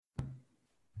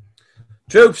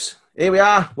Troops, here we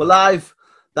are. We're live.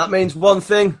 That means one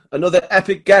thing. Another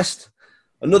epic guest.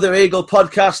 Another Eagle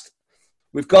podcast.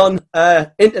 We've gone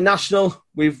international.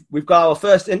 We've got our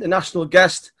first international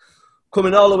guest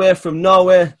coming all the way from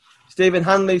Norway. Stephen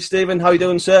Handley. Stephen, how are you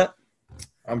doing, sir?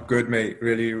 I'm good, mate.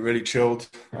 Really chilled.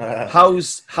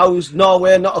 How's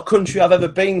Norway? Not a country I've ever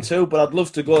been to, but I'd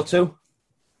love to go to.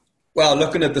 Well,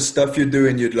 looking at the stuff you're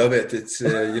doing, you'd love it. It's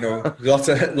lots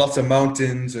of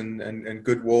mountains and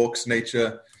good walks,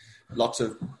 nature, lots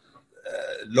of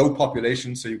low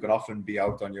population, so you can often be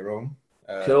out on your own.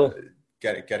 Cool.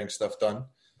 Getting stuff done.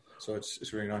 So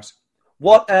it's really nice.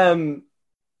 What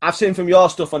I've seen from your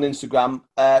stuff on Instagram,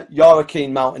 you're a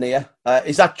keen mountaineer.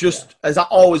 Has that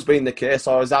always been the case,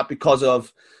 or is that because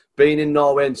of being in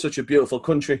Norway in such a beautiful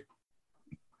country?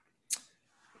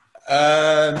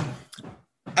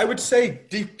 I would say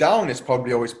deep down it's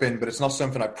probably always been, but it's not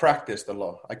something I practiced a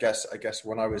lot. I guess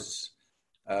when I was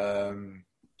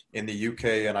in the UK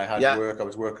and I had work, I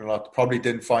was working a lot. Probably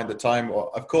didn't find the time,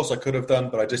 or of course I could have done,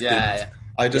 but I just didn't. Yeah.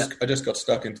 I just got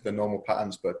stuck into the normal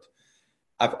patterns. But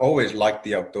I've always liked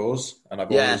the outdoors, and I've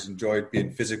always enjoyed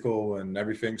being physical and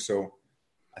everything. So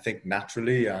I think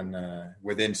naturally and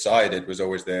with inside, it was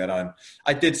always there. And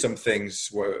I did some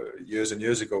things years and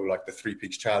years ago, like the 3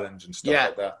 Peaks Challenge and stuff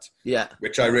like that. Yeah,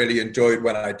 which I really enjoyed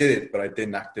when I did it, but I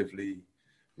didn't actively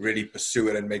really pursue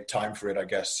it and make time for it, I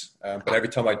guess. But every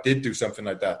time I did do something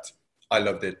like that, I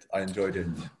loved it. I enjoyed it.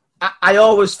 I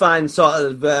always find sort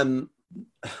of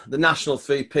the National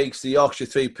 3 Peaks, the Yorkshire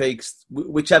 3 Peaks,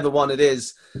 whichever one it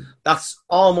is, that's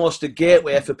almost a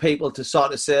gateway for people to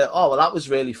sort of say, oh, well, that was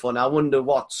really fun. I wonder do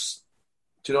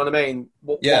you know what I mean?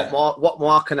 What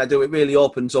more can I do? It really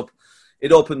opens up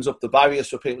the barriers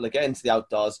for people to get into the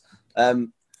outdoors. It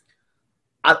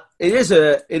is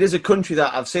a country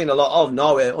that I've seen a lot of,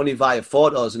 Norway, only via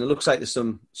photos, and it looks like there's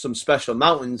some special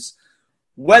mountains.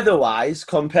 Weather-wise,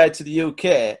 compared to the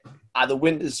UK, are the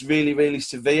winters really, really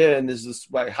severe? And is this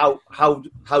how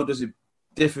does it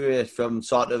differ from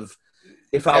sort of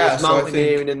if I was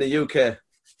mountaineering in the UK?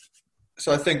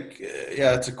 So I think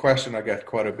it's a question I get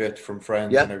quite a bit from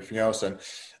friends and everything else, and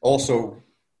also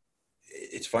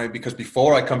it's funny because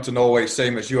before I come to Norway,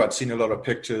 same as you, I'd seen a lot of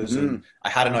pictures and I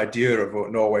had an idea of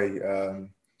what Norway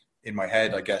in my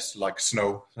head, I guess, like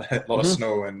snow, a lot of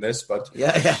snow and this, but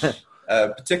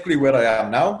particularly where I am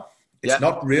now. It's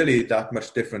not really that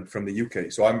much different from the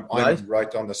UK. So I'm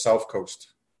right on the south coast.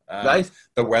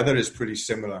 The weather is pretty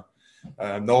similar.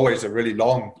 Norway is a really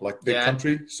long, big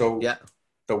country. So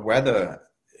the weather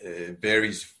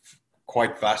varies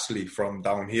quite vastly from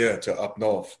down here to up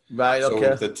north. Right,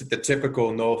 okay. So the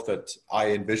typical north that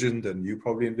I envisioned and you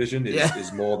probably envisioned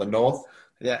is more the north.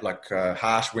 Yeah. Like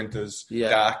harsh winters,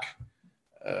 dark.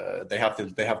 They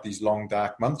have these long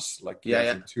dark months,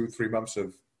 2-3 months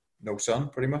of no sun,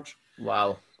 pretty much.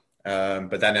 Wow.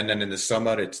 But then in the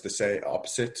summer it's the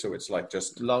opposite, so it's like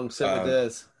just long summer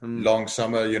days. Long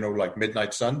summer, like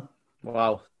midnight sun.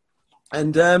 Wow.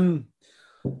 And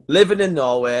living in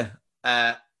Norway,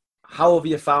 how have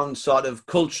you found sort of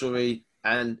culturally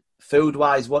and food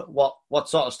wise? What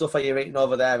sort of stuff are you eating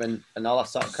over there and all that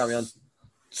sort of carry on?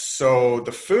 So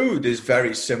the food is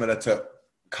very similar to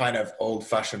kind of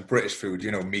old-fashioned British food,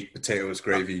 meat, potatoes,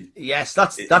 gravy. Yes,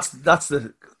 that's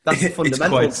the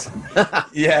fundamentals.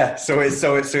 So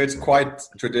it's quite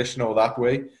traditional that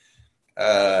way.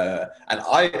 And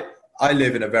I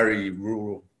live in a very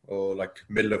rural or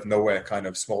middle of nowhere kind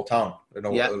of small town.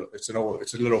 It's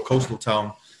a little coastal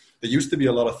town. There used to be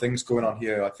a lot of things going on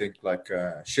here, I think,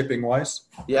 shipping wise.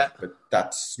 Yeah. But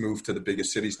that's moved to the bigger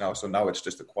cities now. So now it's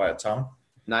just a quiet town.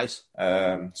 Nice.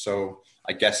 So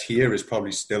I guess here is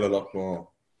probably still a lot more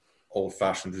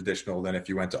old-fashioned traditional than if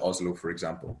you went to Oslo, for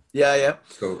example. Yeah.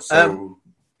 So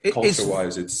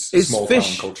culture-wise, it's small town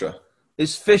culture.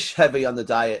 Is fish heavy on the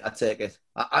diet? I take it.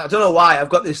 I don't know why. I've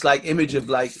got this image of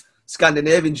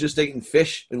Scandinavians just eating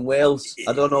fish in Wales.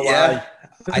 I don't know why.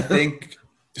 I think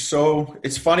so.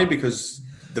 It's funny because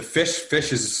the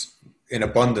fish is in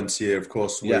abundance here. Of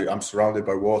course, I'm surrounded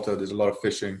by water. There's a lot of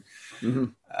fishing. Mm-hmm.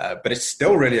 But it's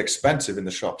still really expensive in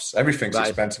the shops. Everything's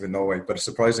expensive in Norway, but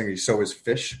surprisingly so is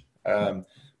fish.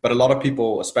 But a lot of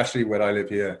people, especially where I live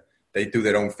here, they do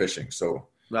their own fishing. So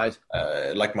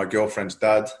like my girlfriend's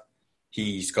dad,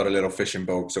 he's got a little fishing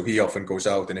boat. So he often goes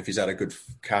out, and if he's had a good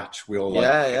catch, we'll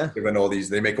given all these,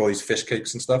 they make all these fish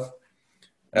cakes and stuff.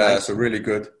 So really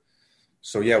good.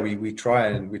 So we try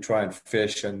and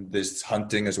fish, and there's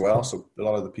hunting as well. So a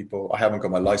lot of the people, I haven't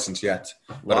got my license yet,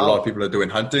 but a lot of people are doing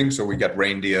hunting. So we get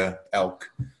reindeer,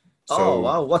 elk. So,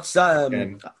 wow, what's that?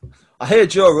 I hear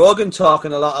Joe Rogan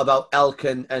talking a lot about elk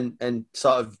and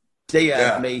sort of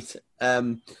deer meat.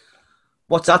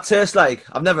 What's that taste like?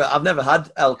 I've never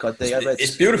had elk.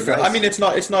 It's beautiful. Nice. I mean, it's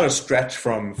not a stretch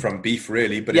from beef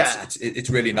really, but it's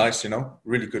really nice.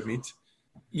 Really good meat.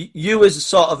 You as a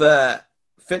sort of a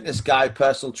fitness guy,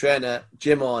 personal trainer,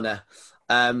 gym owner,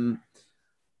 is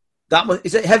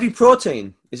it heavy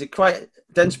protein? Is it quite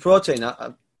dense protein?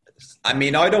 I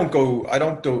mean, I don't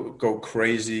go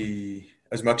crazy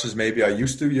as much as maybe I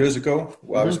used to years ago.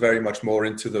 I was very much more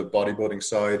into the bodybuilding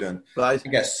side, and right.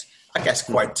 I guess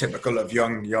quite typical of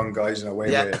young guys in a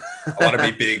way. Where I want to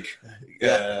be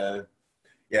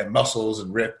big, muscles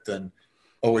and ripped, and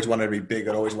always want to be big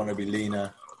and always want to be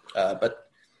leaner. But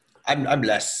I'm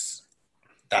less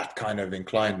that kind of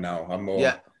inclined now. I'm more.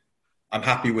 Yeah. I'm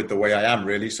happy with the way I am,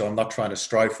 really. So I'm not trying to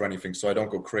strive for anything. So I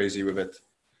don't go crazy with it.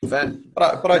 Fair.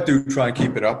 But I do try and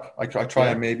keep it up. I try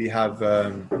and maybe have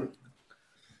a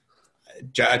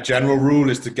general rule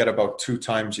is to get about 2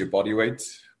 times your body weight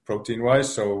protein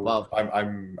wise. So wow.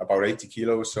 I'm about 80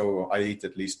 kilos, so I eat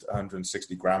at least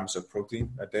 160 grams of protein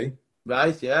a day.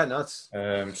 Right, yeah, nuts.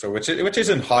 So which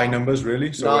isn't high numbers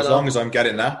really. So as long as I'm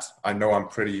getting that, I know I'm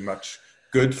pretty much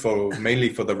good mainly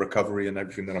for the recovery and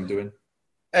everything that I'm doing.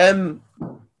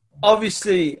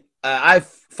 Obviously, I've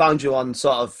found you on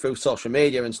sort of through social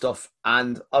media and stuff,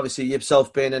 and obviously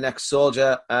yourself being an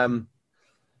ex-soldier,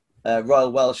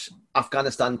 Royal Welsh,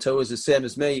 Afghanistan tour is the same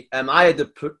as me. I had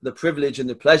the privilege and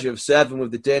the pleasure of serving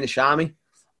with the Danish Army.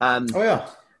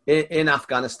 In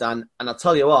Afghanistan, and I'll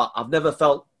tell you what, I've never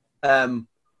felt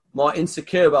more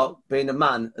insecure about being a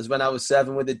man as when I was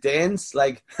serving with the Danes.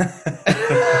 Like,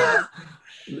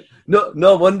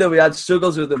 no wonder we had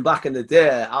struggles with them back in the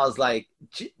day. I was like,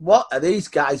 what are these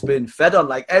guys being fed on?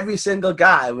 Like, every single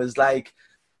guy was like,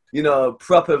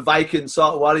 proper Viking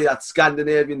sort of warrior, that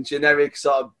Scandinavian generic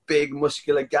sort of big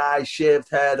muscular guy, shaved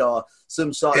head or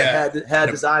some sort of hair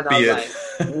design. I was like,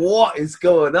 what is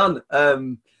going on?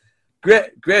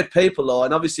 Great people though,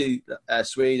 and obviously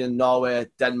Sweden, Norway,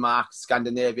 Denmark,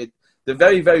 Scandinavia, they're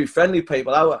very, very friendly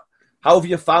people. How have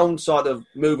you found sort of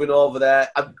moving over there?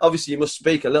 Obviously, you must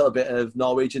speak a little bit of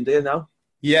Norwegian, do you now?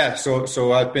 Yeah,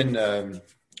 so I've been.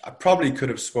 I probably could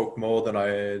have spoke more than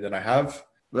I have.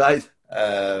 Right.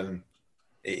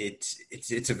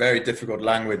 It's a very difficult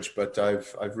language, but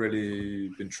I've really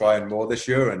been trying more this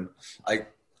year, and I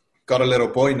got a little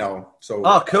boy now, so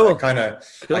cool. I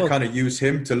kind of use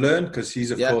him to learn because he's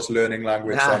of course learning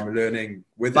language. So I'm learning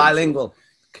with bilingual. Him.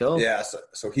 Cool. Yeah,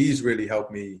 so he's really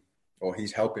helped me. Or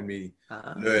he's helping me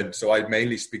learn. So I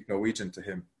mainly speak Norwegian to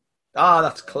him.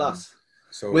 That's class.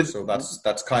 So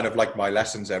that's kind of like my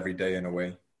lessons every day in a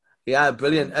way. Yeah,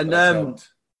 brilliant. And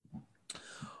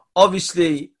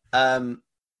obviously,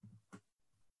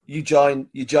 you joined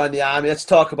the army. Let's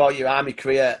talk about your army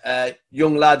career.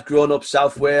 Young lad, grown up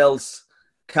South Wales,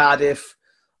 Cardiff.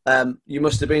 You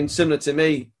must have been similar to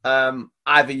me.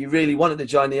 Either you really wanted to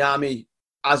join the army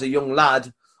as a young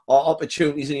lad, or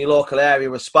opportunities in your local area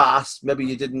were sparse. Maybe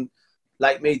you didn't,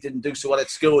 like me, didn't do so well at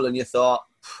school and you thought,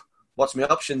 what's my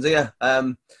options here?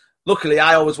 Luckily,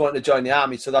 I always wanted to join the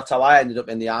army, so that's how I ended up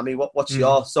in the army. What's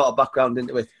your sort of background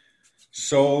into it?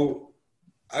 So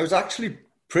I was actually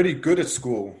pretty good at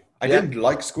school. I didn't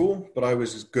like school, but I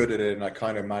was good at it, and I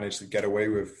kind of managed to get away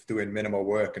with doing minimal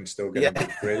work and still getting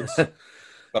good grades.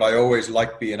 But I always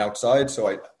liked being outside, so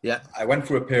I went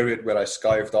through a period where I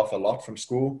skived off a lot from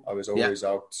school. I was always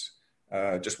out,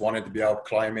 just wanted to be out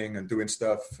climbing and doing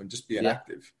stuff and just being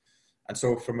active. And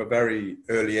so from a very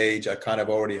early age, I kind of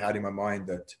already had in my mind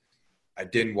that I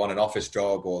didn't want an office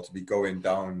job or to be going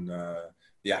down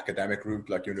the academic route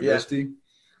like university.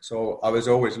 So I was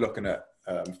always looking at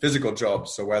physical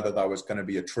jobs. So whether that was going to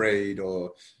be a trade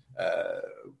or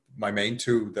my main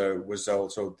two, there was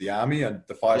also the army and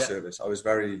the fire service. I was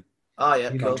very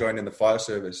keen on joining the fire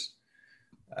service.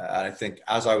 And I think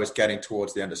as I was getting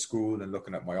towards the end of school and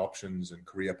looking at my options and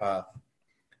career path,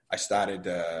 I started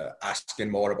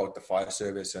asking more about the fire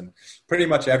service, and pretty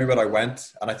much everywhere I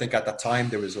went. And I think at that time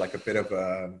there was like a bit of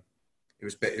it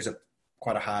was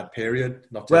quite a hard period,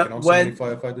 not taking on so many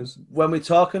firefighters. When we're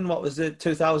talking, what was it,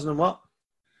 2000 and what?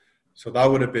 So that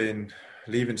would have been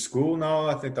leaving school now.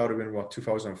 I think that would have been,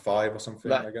 2005 or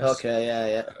something, I guess. Okay,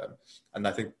 yeah. And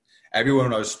I think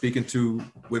everyone I was speaking to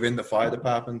within the fire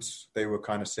departments, they were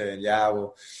kind of saying,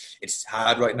 well, it's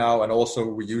hard right now. And also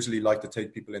we usually like to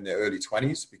take people in their early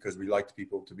 20s because we like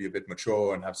people to be a bit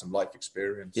mature and have some life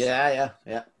experience. Yeah.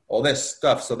 All this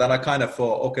stuff. So then I kind of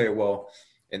thought, okay, well,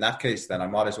 in that case, then I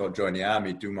might as well join the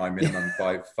army, do my minimum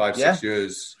 6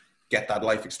 years, get that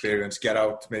life experience, get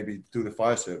out, maybe do the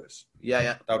fire service.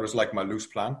 Yeah. That was like my loose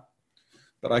plan.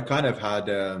 But I kind of had,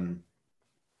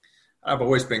 I've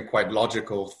always been quite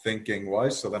logical thinking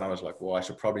wise. So then I was like, well, I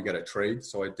should probably get a trade.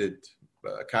 So I did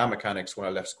car mechanics when I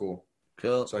left school.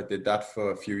 Cool. So I did that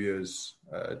for a few years.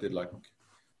 I did like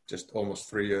just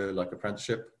almost 3-year like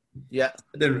apprenticeship. Yeah.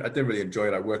 I didn't really enjoy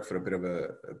it. I worked for a bit of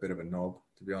a knob,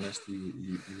 to be honest.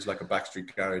 He was like a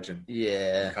backstreet garage, and he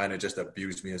kind of just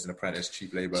abused me as an apprentice,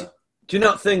 cheap labor. Do you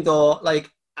not think though, like,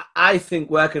 I think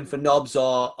working for knobs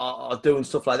or doing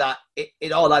stuff like that,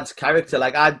 it all adds character.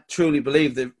 Like, I truly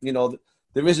believe that, you know,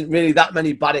 there isn't really that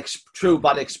many true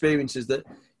bad experiences that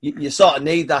you sort of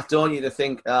need that, don't you, to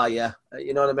think, oh yeah,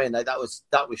 you know what I mean? Like, that was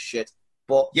shit.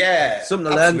 But yeah, something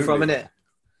to learn from, innit?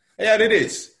 Yeah, it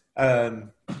is.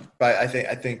 But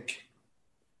I think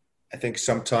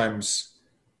sometimes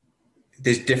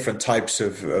there's different types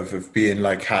of being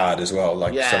like hard as well.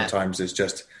 Like sometimes it's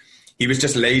just, he was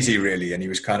just lazy really, and he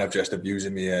was kind of just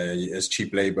abusing me as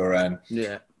cheap labor. And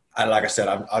like I said,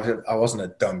 I wasn't a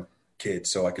dumb kid,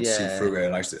 so I could see through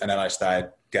it. And then I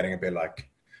started getting a bit like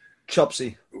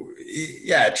chopsy.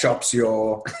 Yeah, chopsy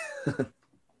or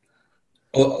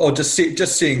just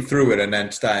seeing through it, and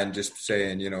then starting just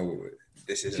saying, you know,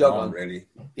 this isn't on really.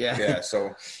 Yeah.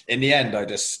 So in the end, I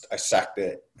sacked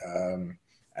it, and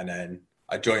then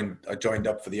I joined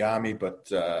up for the army,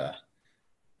 but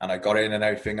and I got in and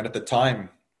everything. And at the time,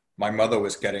 my mother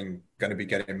was going to be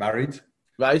getting married,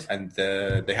 right? And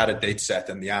they had a date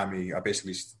set in the army.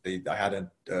 I had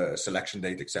a selection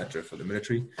date, etc., for the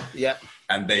military. Yeah.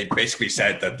 And they basically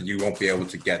said that you won't be able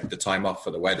to get the time off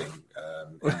for the wedding,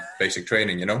 basic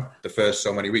training. You know, the first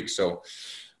so many weeks. So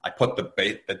I put the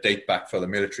date back for the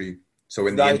military. So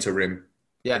in the interim,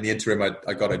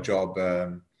 I got a job.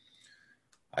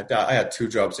 I had 2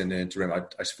 jobs in the interim.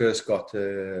 I first got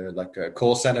like a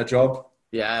call center job.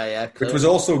 Yeah, cool. Which was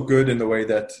also good in the way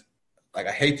that, like,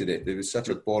 I hated it. It was such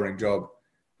a boring job,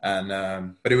 and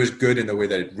but it was good in the way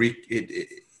that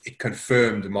it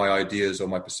confirmed my ideas or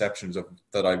my perceptions of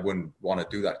that I wouldn't want to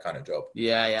do that kind of job.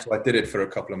 Yeah. So I did it for a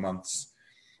couple of months.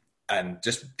 And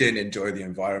just didn't enjoy the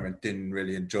environment, didn't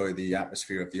really enjoy the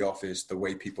atmosphere of the office, the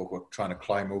way people were trying to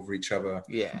climb over each other.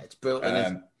 Yeah, it's brutal.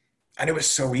 And it was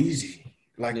so easy.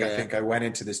 Like, I think I went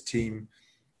into this team.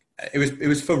 It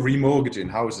was for remortgaging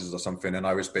houses or something, and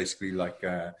I was basically like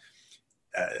a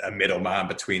middleman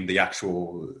between the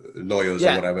actual lawyers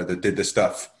or whatever that did the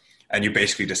stuff. And you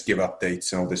basically just give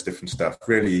updates and all this different stuff.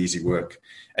 Really easy work.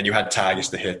 And you had targets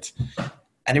to hit.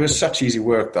 And it was such easy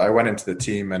work that I went into the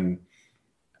team, and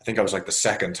I think I was like the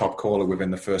second top caller within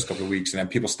the first couple of weeks, and then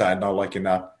people started not liking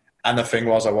that. And the thing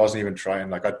was, I wasn't even trying.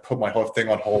 Like, I'd put my whole thing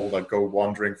on hold. I'd go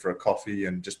wandering for a coffee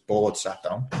and just bored, sat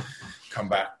down, come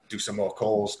back, do some more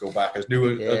calls, go back. I'd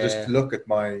just look at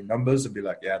my numbers and be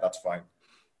like, yeah, that's fine.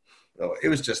 So it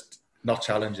was just not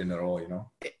challenging at all, you know.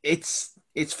 It's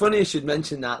funny you should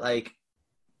mention that. Like,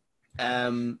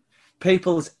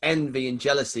 people's envy and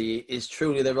jealousy is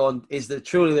truly their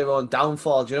own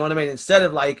downfall. Do you know what I mean? Instead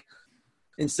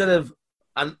of,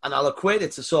 and I'll equate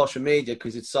it to social media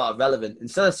because it's sort of relevant.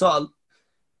 Instead of sort of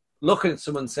looking at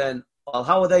someone saying, well,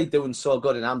 how are they doing so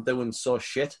good and I'm doing so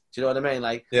shit? Do you know what I mean?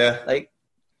 Like, like,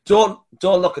 don't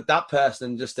look at that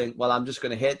person and just think, well, I'm just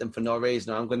going to hate them for no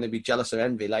reason, or I'm going to be jealous or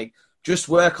envy. Like, just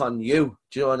work on you.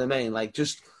 Do you know what I mean? Like,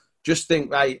 just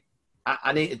think, right,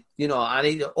 I need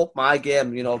to up my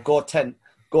game, you know, go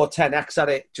 10x at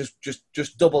it.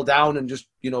 Just double down and just,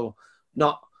 you know,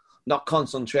 not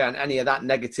concentrate on any of that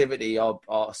negativity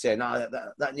or say, no,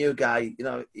 that new guy, you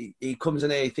know, he comes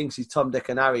in here, he thinks he's Tom, Dick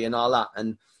and Harry and all that.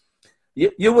 And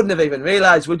you wouldn't have even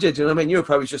realised, would you? Do you know what I mean? You were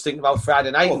probably just thinking about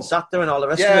Friday night and Saturday and all the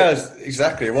rest of it. Yeah,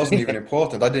 exactly. It wasn't even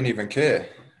important. I didn't even care.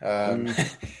 And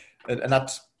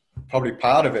that's probably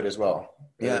part of it as well.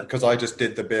 Yeah. Because I just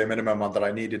did the bare minimum that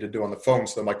I needed to do on the phone.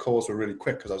 So my calls were really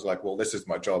quick because I was like, well, this is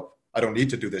my job. I don't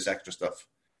need to do this extra stuff.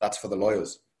 That's for the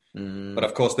lawyers. But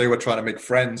of course, they were trying to make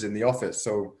friends in the office.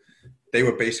 So they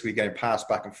were basically getting passed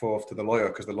back and forth to the lawyer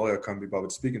because the lawyer couldn't be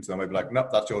bothered speaking to them. I'd be like, nope,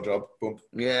 that's your job. Boom.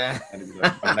 Yeah. And he'd be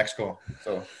like, my next call.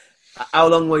 So, how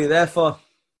long were you there for?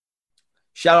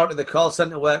 Shout out to the call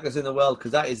centre workers in the world,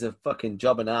 because that is a fucking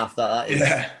job and a half. That is.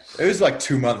 Yeah. It was like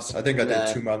 2 months. I think I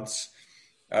did 2 months.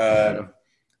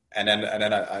 And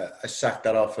then I sacked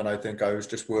that off, and I think I was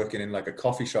just working in like a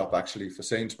coffee shop actually for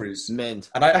Sainsbury's. Mint.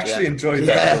 And I actually enjoyed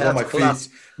that. I was on my class.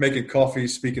 feet, making coffee,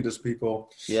 speaking to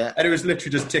people. Yeah. And it was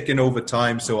literally just ticking over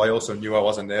time, so I also knew I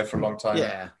wasn't there for a long time.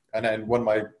 Yeah. And then when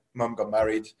my mum got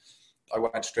married, I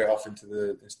went straight off into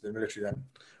the military then.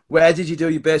 Where did you do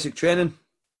your basic training?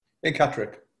 In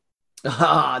Catterick.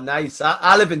 Ah, nice.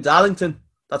 I live in Darlington.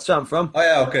 That's where I'm from. Oh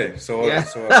yeah, okay. So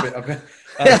I've been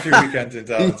a few weekends in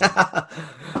Darlington.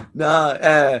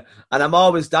 No, and I'm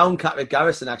always down Catterick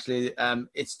Garrison. Actually,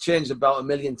 it's changed about 1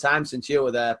 million times since you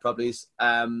were there. Probably,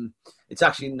 it's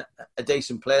actually a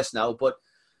decent place now. But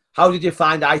How did you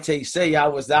find ITC? How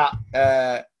was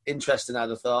that interesting? I'd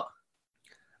have thought.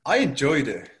 I enjoyed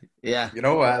it. Yeah. You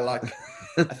know, I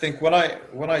think when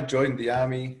I joined the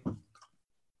army,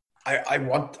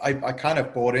 I kind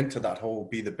of bought into that whole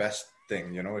be the best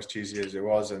thing, you know, as cheesy as it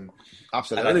was.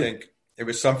 Absolutely. And I think it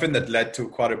was something that led to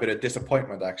quite a bit of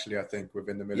disappointment, actually, I think,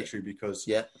 within the military, because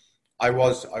I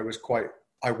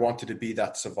wanted to be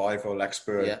that survival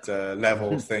expert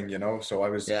level thing, you know. So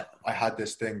I had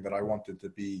this thing that I wanted to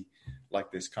be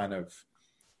like this kind of,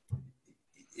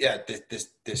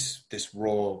 this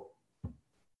raw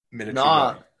military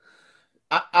guy.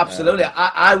 Absolutely.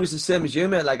 I was the same as you,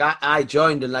 mate. Like I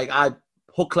joined and like I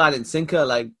hook, line and sinker,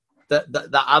 like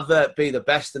that advert, be the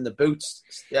best in the boots,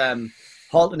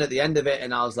 halting at the end of it.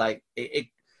 And I was like, it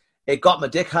got my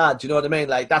dick hard. Do you know what I mean?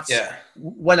 Like that's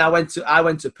when I went to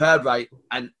Perb, right?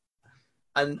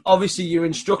 And obviously your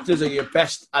instructors are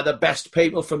the best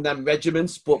people from them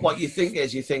regiments. But what you think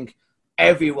is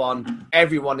everyone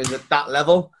is at that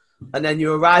level. And then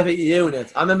you arrive at your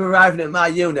unit. I remember arriving at my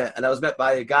unit and I was met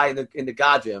by a guy in the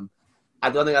guard room.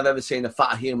 I don't think I've ever seen a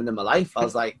fatter human in my life. I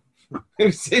was like,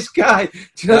 who's this guy? Do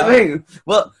you know what I mean?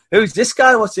 Well, who's this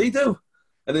guy? What's he do?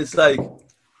 And it's like,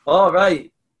 all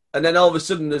right. And then all of a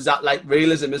sudden there's that like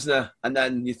realism, isn't there? And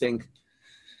then you think,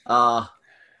 yeah.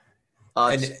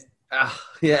 And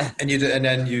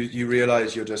then you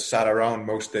realize you're just sat around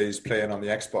most days playing on the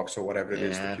Xbox or whatever it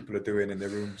is that people are doing in their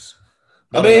rooms.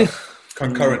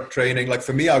 Concurrent training. Like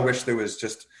for me, I wish there was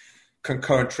just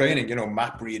concurrent training, you know,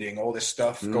 map reading, all this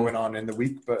stuff going on in the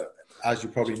week. But as you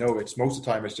probably know, it's most of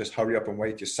the time it's just hurry up and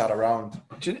wait. You sat around.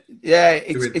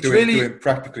 Doing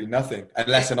practically nothing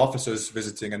unless an officer's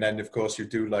visiting. And then of course you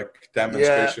do like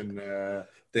demonstration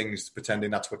things,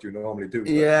 pretending that's what you normally do.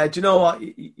 But. Yeah. Do you know what?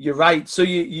 You're right. So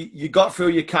you got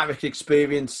through your Carrick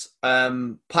experience,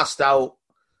 passed out.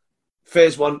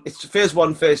 Phase 1, it's phase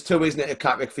 1, phase 2, isn't it, at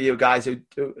Carrick for you guys who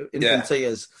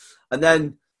infanteers? And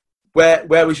then where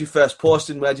was your first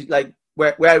posting? Where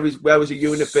was your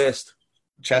unit based?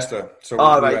 Chester. So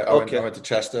I went to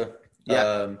Chester.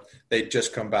 Yeah. They'd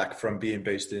just come back from being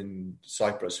based in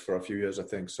Cyprus for a few years, I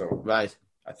think. So right.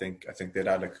 I think they'd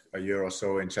had a year or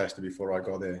so in Chester before I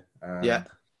got there.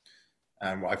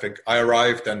 And I think I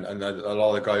arrived and a lot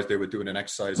of the guys, they were doing an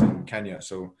exercise in Kenya.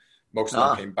 So most of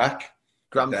them came back.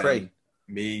 Grand Prix.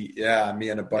 Me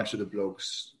and a bunch of the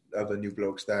other new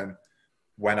blokes then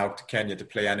went out to Kenya to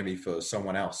play enemy for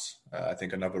someone else. I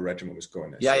think another regiment was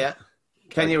going there.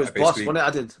 Kenya was boss, wasn't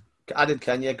it? I did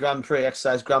Kenya Grand Prix,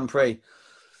 exercise Grand Prix.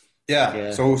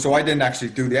 Yeah. So I didn't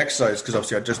actually do the exercise because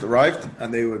obviously I just arrived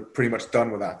and they were pretty much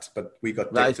done with that. But we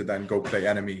got picked to then go play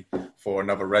enemy for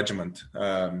another regiment.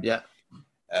 And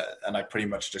I pretty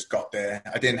much just got there.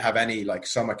 I didn't have any like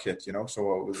summer kit, you know.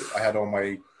 So I had all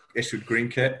my issued green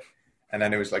kit. And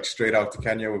then it was like straight out to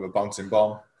Kenya with a bouncing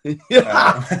bomb.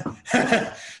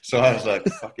 So I was like,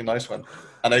 fucking nice one.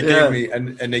 And they gave me,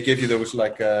 and they give you those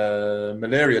like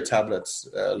malaria tablets,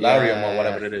 Larium or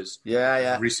whatever it is.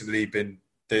 Recently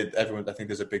everyone, I think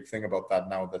there's a big thing about that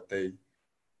now that they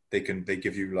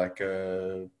give you like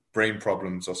brain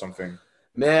problems or something.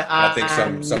 I think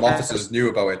some officers knew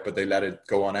about it, but they let it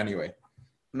go on anyway.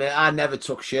 Mate, I never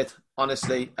took shit,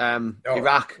 honestly.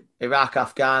 Iraq,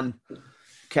 Afghan,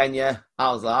 Kenya,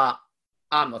 I was like,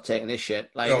 I'm not taking this shit.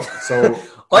 Like, so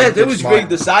all I had to do was read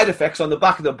the side effects on the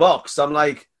back of the box. I'm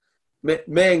like,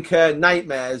 may incur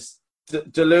nightmares,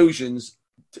 delusions,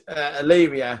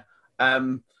 malaria,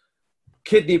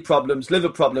 kidney problems, liver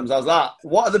problems. I was like,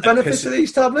 what are the benefits of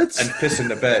these tablets? And piss in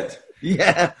the bed.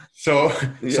 So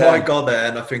I got there,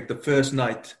 and I think the first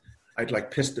night I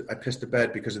pissed the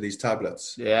bed because of these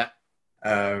tablets.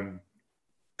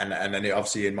 And then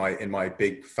obviously in my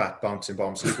big fat bouncing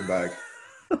bomb sleeping bag.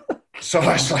 So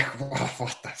I was like,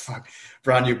 what the fuck?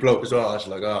 Brand new bloke as well. I was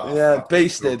like,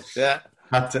 beasted.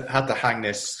 Had to hang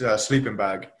this sleeping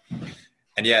bag.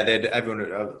 And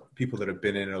people that have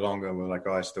been in it longer were like,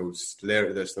 it's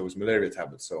those malaria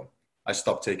tablets. So I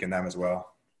stopped taking them as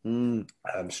well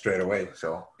straight away.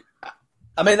 So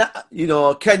I mean, you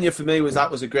know, Kenya for me was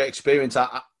a great experience.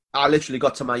 I literally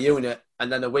got to my unit,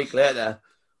 and then a week later,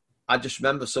 I just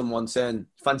remember someone saying,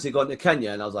 fancy going to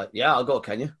Kenya? And I was like, yeah, I'll go to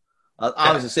Kenya.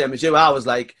 I was the same as you. I was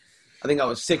like, I think I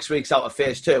was 6 weeks out of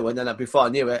phase 2. And then before I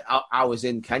knew it, I was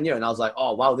in Kenya. And I was like,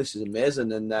 oh, wow, this is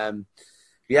amazing. And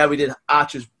we did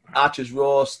Archer's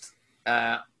Roast,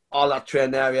 all that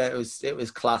training area. It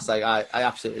was class. Like, I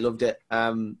absolutely loved it.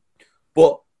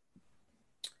 But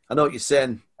I know what you're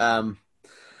saying.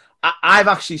 I've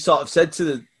actually sort of said to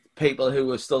the people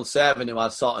who are still serving, who I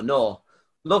sort of know,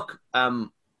 look,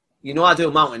 you know, I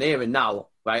do mountaineering now,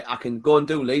 right? I can go and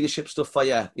do leadership stuff for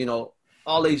you. You know,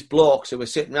 all these blokes who are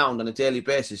sitting around on a daily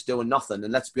basis doing nothing,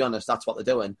 and let's be honest, that's what they're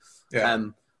doing. Yeah.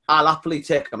 I'll happily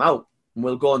take them out, and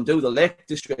we'll go and do the Lake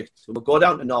District, and we'll go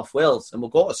down to North Wales, and we'll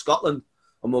go to Scotland,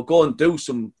 and we'll go and do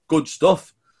some good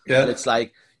stuff. Yeah. And it's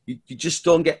like, you just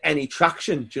don't get any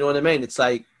traction. Do you know what I mean? It's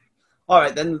like, all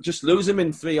right, then just lose them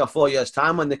in 3 or 4 years'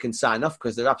 time when they can sign off,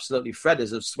 because they're absolutely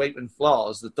threaders of sweeping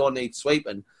floors that don't need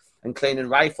sweeping and cleaning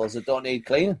rifles that don't need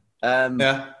cleaning.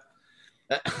 Yeah.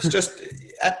 It's just,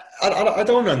 I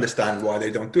don't understand why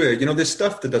they don't do it. You know, there's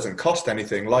stuff that doesn't cost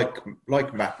anything, like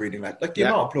map reading, like the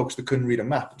amount of blokes that couldn't read a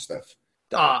map and stuff.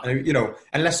 And, you know,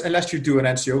 unless you do an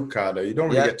NCO card, you don't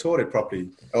really get taught it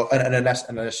properly, and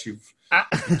unless you've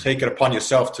taken it upon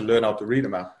yourself to learn how to read a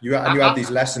map. You have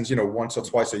these lessons, you know, once or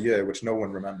twice a year, which no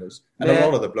one remembers. And a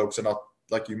lot of the blokes are not,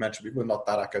 like you mentioned before, not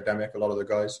that academic. A lot of the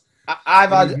guys.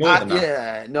 Absolutely.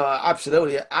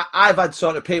 I've had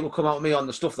sort of people come out with me on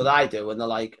the stuff that I do, and they're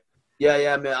like,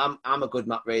 yeah, mate, I'm a good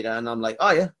map reader, and I'm like, oh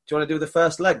yeah, do you want to do the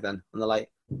first leg then? And they're like,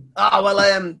 oh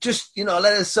well, just, you know,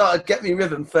 let us sort of get me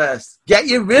rhythm first. Get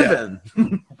your rhythm.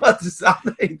 Yeah. What does that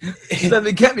mean? Let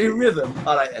me get me rhythm.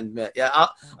 All right, and mate, yeah,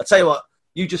 I'll tell you what.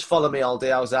 You just follow me all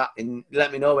day. How's that? And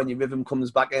let me know when your rhythm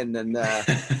comes back in. And do you know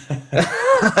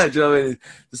what I mean?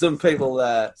 Some people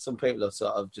are sort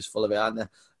of just full of it, aren't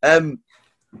they?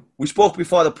 We spoke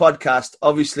before the podcast.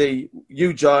 Obviously,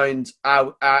 you joined.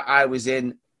 I was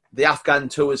in. The Afghan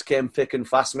tours came thick and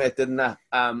fast, mate, didn't they?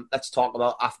 Let's talk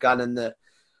about Afghan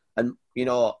and you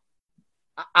know,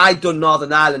 I'd done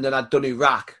Northern Ireland and I'd done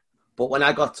Iraq, but when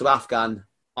I got to Afghan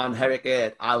on Herrick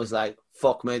 8, I was like,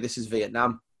 "Fuck me, this is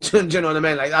Vietnam." Do you know what I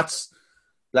mean?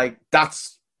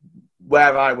 That's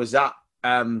where I was at.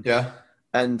 Yeah.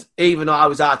 And even though I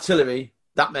was artillery,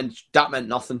 that meant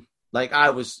nothing. Like, I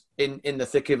was in the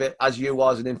thick of it, as you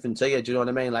was in infantry. Do you know what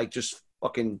I mean? Like, just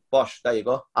fucking bosh. There you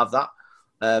go. Have that.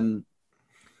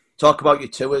 Talk about your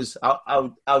tours.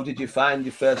 How did you find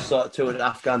your first sort of tour at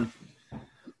Afghan?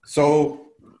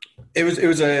 So it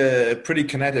was a pretty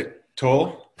kinetic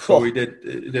tour. So we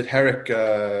did Herrick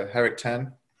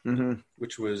 10. Mm-hmm.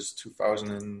 Which was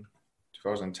 2010.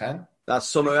 That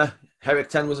summer, Herrick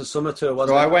 10 was a summer tour,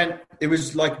 wasn't it? It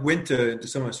was like winter into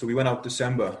summer, so we went out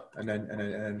December and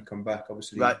then come back,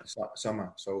 obviously,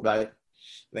 summer. So I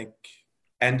think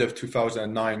end of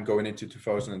 2009 going into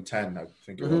 2010, I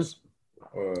think it was.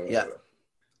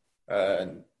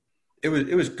 And it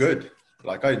was good.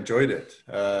 Like, I enjoyed it.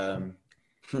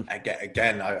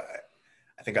 Again, I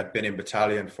think I'd been in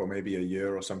battalion for maybe a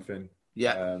year or something.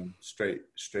 Yeah. Straight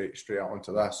out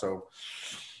onto that. So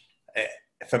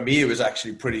for me, it was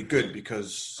actually pretty good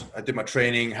because I did my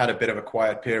training, had a bit of a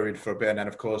quiet period for a bit, and then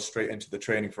of course straight into the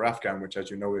training for Afghan, which,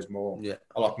 as you know, is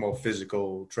a lot more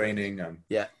physical training and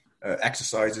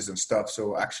exercises and stuff.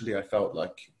 So actually, I felt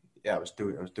like I was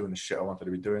doing the shit I wanted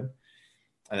to be doing,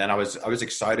 and then I was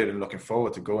excited and looking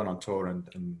forward to going on tour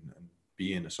and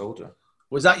being a soldier.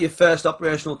 Was that your first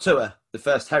operational tour? The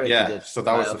first Herrick you did? So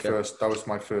that was the first. That was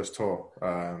my first tour,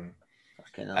 and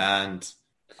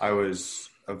I was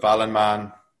a Valen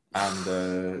man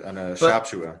and a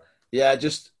sharpshooter. Yeah,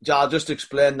 I'll just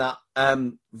explain that.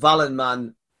 Valen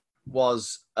man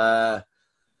was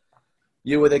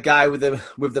you were the guy with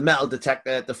the metal detector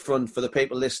at the front for the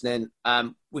people listening,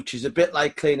 which is a bit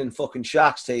like cleaning fucking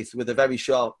shark's teeth with a very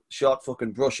short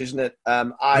fucking brush, isn't it?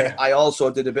 I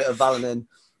also did a bit of valening.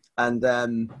 And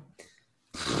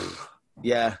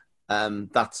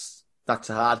that's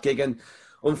a hard gig. And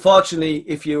unfortunately,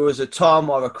 if you was a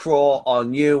Tom or a Crow or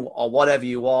new or whatever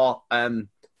you are,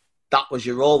 that was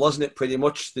your role, wasn't it? Pretty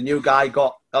much, the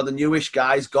newish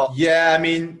guys got. Yeah, I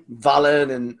mean,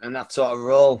 Valen and that sort of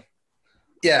role.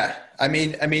 Yeah, I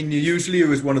mean, usually it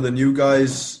was one of the new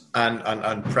guys,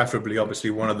 and preferably,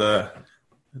 obviously, one of the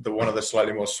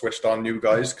slightly more switched on new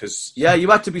guys, because you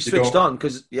had to be switched on,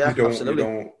 because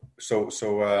absolutely. So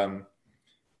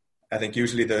I think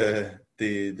usually the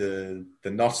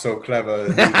not so clever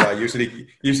new guy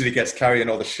usually gets carrying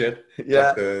all the shit. Yeah,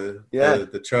 like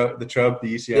the chub, the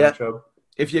ECM chub.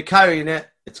 If you're carrying it,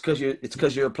 it's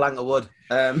because you're a plank of wood.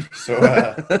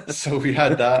 So we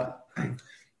had that,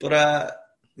 but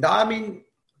no, I mean,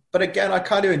 but again, I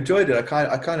kind of enjoyed it.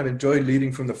 I kind of enjoyed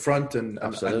leading from the front, and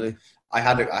absolutely. And I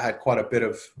had quite a bit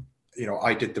of,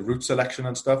 I did the route selection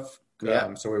and stuff.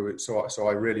 Yeah. So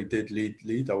I really did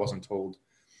lead. I wasn't told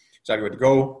exactly where to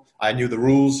go. I knew the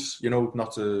rules,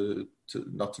 not to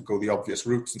go the obvious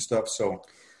routes and stuff. So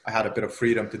I had a bit of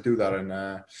freedom to do that, and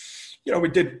we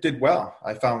did well.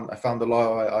 I found a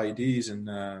lot of IEDs, and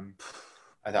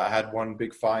I had one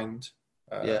big find.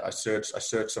 I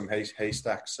searched some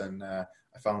haystacks, and I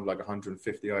found like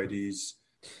 150 IEDs.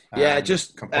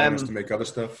 Just components to make other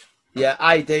stuff. Yeah,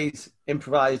 IDs,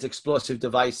 improvised explosive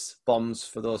device bombs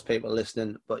for those people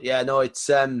listening. But yeah, no, it's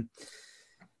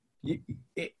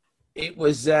it it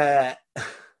was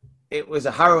it was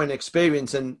a harrowing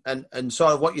experience, and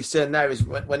sort of what you're saying there is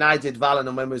when I did Valen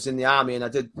and when I was in the army, and I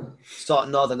did sort of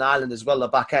Northern Ireland as well, the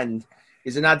back end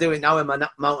is, and I do it now in my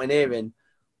mountaineering.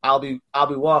 I'll be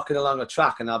walking along a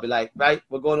track and I'll be like, right,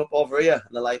 we're going up over here,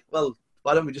 and they're like, well,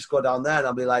 why don't we just go down there? And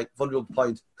I'll be like, vulnerable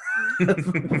point.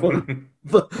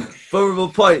 Vulnerable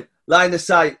point, line of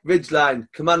sight, ridge line,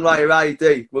 command right your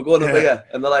ID, we're going over here.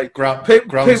 And they're like, ground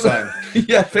sign.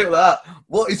 Yeah, people like that.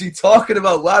 What is he talking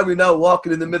about? Why are we now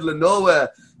walking in the middle of nowhere,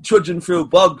 trudging through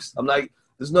bogs? I'm like,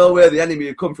 there's no way the enemy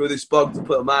would come through this bog to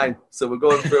put a mine, so we're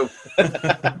going through.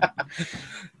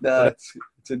 No,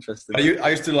 it's interesting. I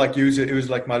used to like use it. It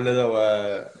was like my little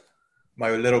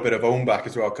bit of own back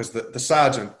as well, because the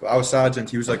sergeant, our sergeant,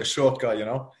 he was like a short guy, you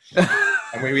know.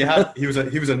 And he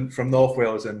was from North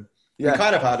Wales, and we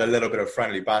kind of had a little bit of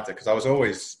friendly banter because I was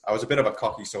a bit of a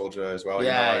cocky soldier as well.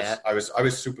 I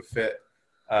was super fit,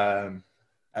 and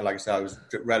like I said,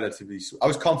 I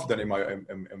was confident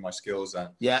in my skills, and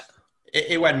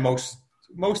it went most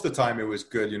of the time it was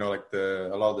good, you know, like a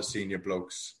lot of the senior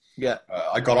blokes.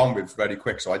 I got on with very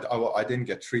quick, so I didn't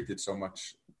get treated so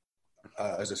much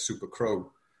as a super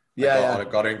crow. I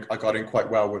got in quite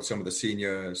well with some of the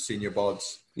senior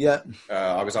bods.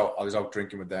 I was out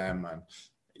drinking with them, and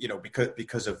you know,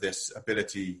 because of this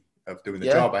ability of doing the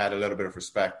job, I had a little bit of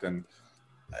respect, and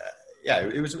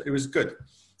it was good.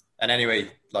 And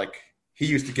anyway, like, he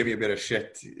used to give me a bit of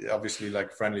shit, obviously,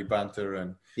 like friendly banter,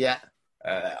 and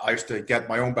I used to get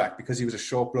my own back because he was a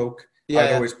short bloke.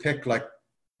 I'd always pick like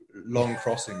long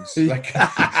crossings, like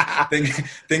things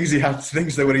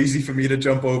that were easy for me to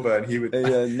jump over, and he would.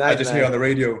 I just hear on the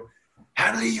radio,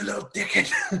 "Handley, you little dickhead."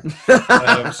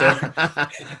 So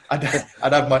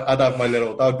I'd have my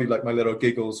little. That would be like my little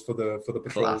giggles for the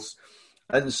patrols.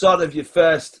 And sort of your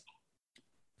first.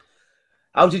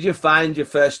 How did you find your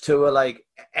first tour? Like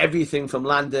everything from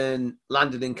landing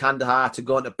in Kandahar to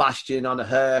going to Bastion on a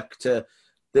Herc to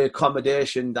the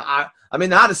accommodation. The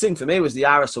hardest thing for me was the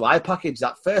RSOI package.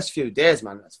 That first few days,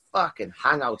 man, that's fucking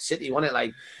hangout city, wasn't it?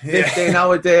 Like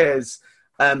 15-hour days,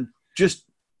 just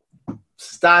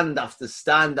stand after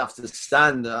stand after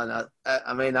stand. And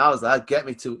I was like, get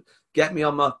me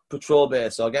on my patrol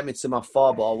base or get me to my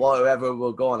fob or wherever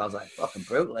we're going. I was like, fucking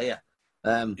brutal, yeah.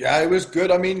 It was good.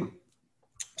 I mean,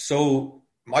 so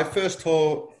my first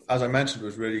tour, as I mentioned,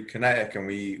 was really kinetic, and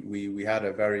we had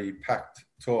a very packed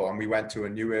tour, and we went to a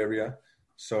new area.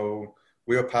 So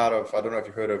we were part of, I don't know if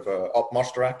you've heard of Op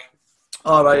Mostarak.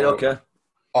 Oh, right, okay.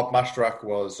 Op Mostarak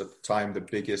was at the time the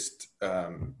biggest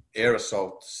air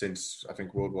assault since, I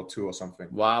think, World War II or something.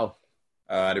 Wow.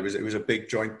 And it was a big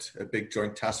joint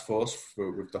task force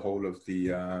with the whole of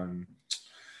the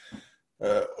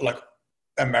like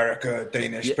America,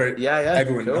 Danish,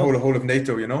 everyone, cool. the whole of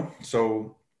NATO, you know.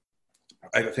 So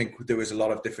I think there was a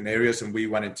lot of different areas, and we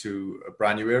went into a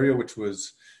brand new area, which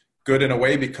was good in a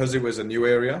way because it was a new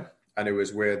area, and it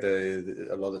was where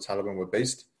a lot of the Taliban were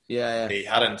based. They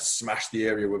hadn't smashed the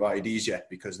area with IEDs yet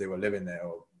because they were living there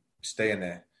or staying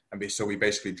there, and so we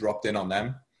basically dropped in on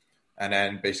them, and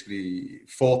then basically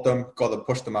fought them,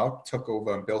 pushed them out, took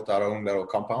over, and built our own little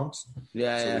compounds.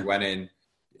 So we went in,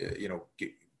 you know,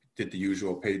 did the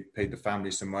usual, paid the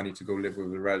family some money to go live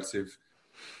with a relative,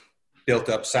 built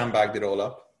up, sandbagged it all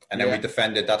up, and then we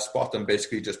defended that spot and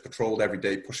basically just patrolled every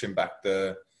day, pushing back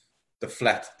the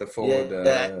forward.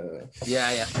 The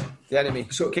enemy.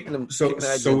 So kicking them.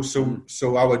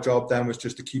 So our job then was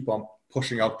just to keep on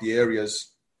pushing out the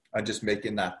areas and just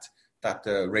making that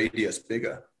radius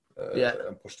bigger.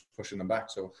 And pushing them back.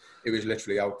 So it was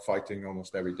literally out fighting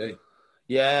almost every day.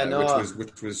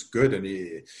 Which was good, and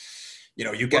you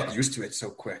know, you get used to it so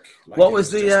quick. Like, what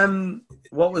was the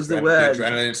word? The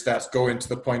adrenaline starts going to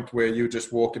the point where you're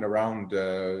just walking around,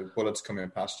 bullets coming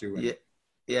past you, and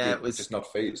it was just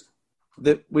not phased.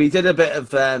 We did a bit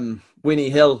of Winnie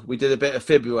Hill. We did a bit of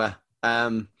February.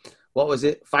 What was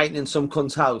it? Fighting in some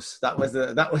cunt's house. That was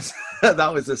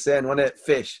the saying, wasn't it?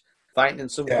 Fish fighting in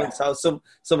some cunt's house,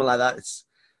 something like that. It's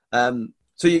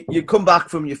so you come back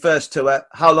from your first tour.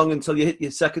 How long until you hit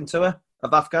your second tour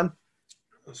of Afghan?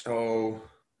 So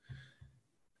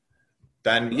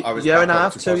then I was year and a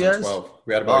half, 2 years.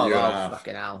 We had about a year and a half.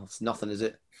 Fucking hell, it's nothing, is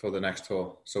it? For the next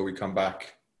tour, so we come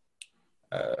back.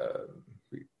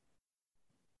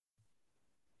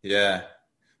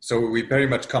 So we very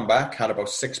much come back. Had about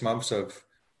 6 months of,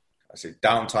 I say,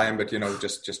 downtime, but you know,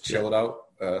 just chilled out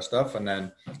stuff, and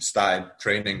then started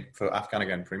training for Afghan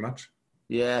again, pretty much.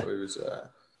 Yeah. So it was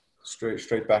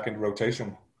straight back into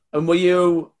rotation. And were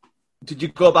you Did you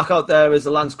go back out there as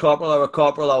a lance corporal or a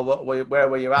corporal, or where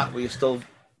were you at? Were you still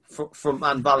front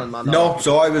man, balance man? No,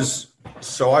 so I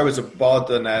was a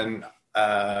bod, and then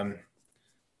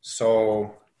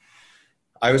so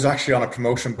I was actually on a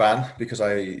promotion ban because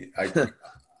I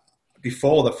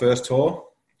before the first tour,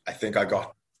 I think I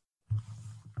got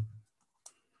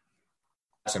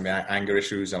some anger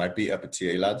issues, and I beat up a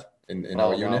TA lad in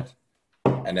our unit,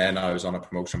 and then I was on a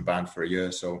promotion ban for a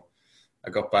year. So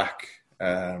I got back.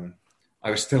 I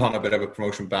was still on a bit of a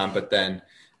promotion ban, but then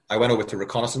I went over to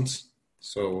reconnaissance.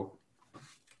 So,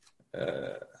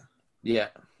 yeah.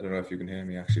 I don't know if you can hear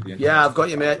me actually. Yeah, I've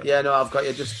got you, mate. Yeah, no, I've got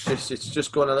you. Just it's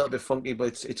just going a little bit funky,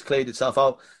 but it's cleared itself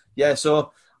out. Yeah,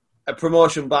 so a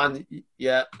promotion ban,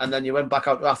 yeah, and then you went back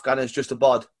out to Afghan as just a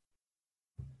bod.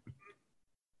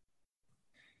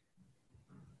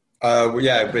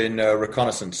 I've been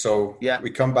reconnaissance. So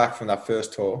we come back from that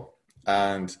first tour,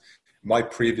 and my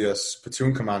previous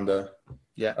platoon commander,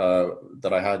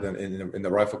 that I had in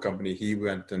the rifle company, he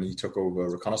went and he took over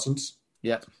reconnaissance.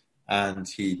 Yeah, and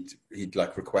he'd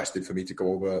like requested for me to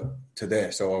go over to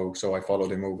there, so I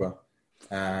followed him over,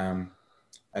 and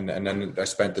then I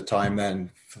spent the time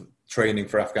then training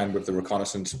for Afghan with the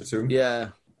reconnaissance platoon. Yeah,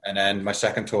 and then my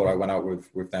second tour I went out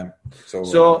with them. So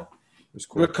it was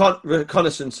cool.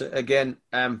 Reconnaissance again,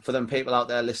 for them people out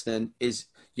there listening, is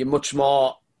you're much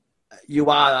more. You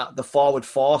are the forward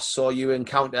force, so you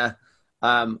encounter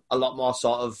a lot more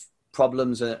sort of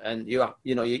problems, and you're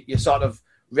sort of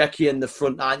recce in the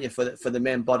front, aren't you, for the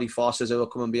main body forces who are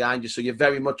coming behind you. So you're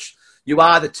very much, you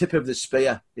are the tip of the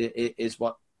spear, is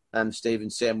what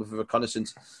Stephen's saying with the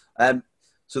reconnaissance.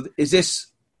 So is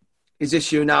this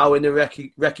you now in the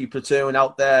recce platoon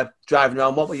out there driving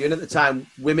around? What were you in at the time?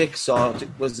 Wimix, or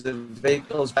was the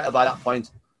vehicles better by that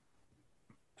point?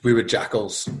 We were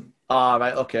Jackals. Ah,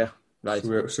 right, okay. Right.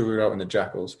 So we were out in the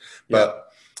Jackals.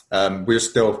 But we were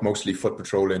still mostly foot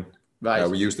patrolling. Right.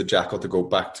 We used the Jackal to go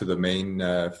back to the main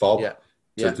fob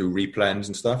to do replens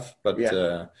and stuff. But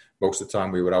most of the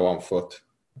time we were out on foot,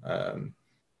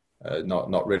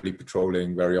 not really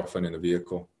patrolling very often in the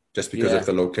vehicle. Just because of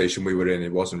the location we were in,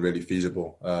 it wasn't really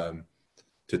feasible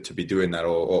to be doing that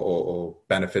or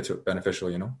beneficial,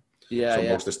 you know? Yeah. So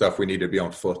most of the stuff we needed to be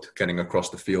on foot, getting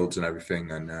across the fields and everything,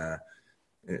 and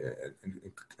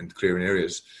clearing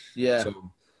areas. Yeah.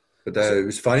 But it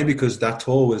was funny because that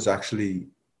tour was actually,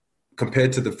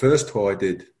 compared to the first tour I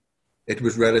did, it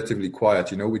was relatively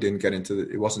quiet. You know, we didn't get into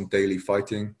it wasn't daily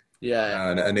fighting.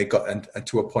 Yeah. And it got and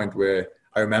to a point where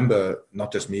I remember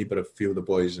not just me, but a few of the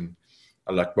boys and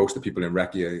like most of the people in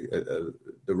recce,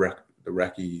 the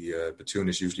recce platoon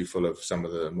is usually full of some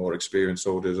of the more experienced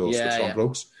soldiers or switch-on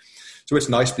blokes. So it's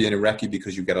nice being in recce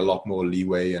because you get a lot more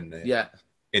leeway and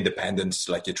independence,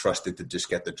 like you're trusted to just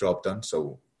get the job done.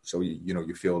 So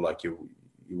you feel like you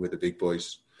were the big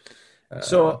boys.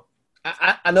 So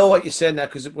I know what you're saying there,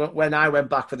 because when I went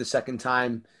back for the second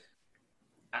time,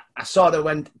 I sort of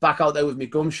went back out there with my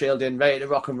gum shield in, ready to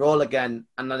rock and roll again.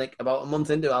 And I think about a month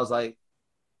into it, I was like,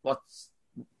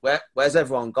 where's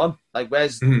everyone gone? Like,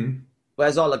 where's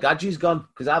all the gadgets gone?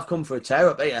 Because I've come for a tear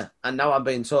up here, and now I'm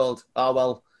being told, oh,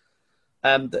 well,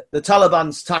 the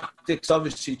Taliban's tactics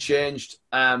obviously changed.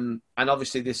 And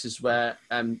obviously this is where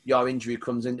your injury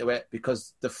comes into it,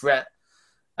 because the threat,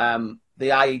 the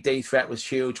IED threat was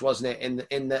huge, wasn't it?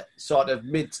 In the sort of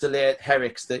mid to late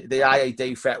Herricks, the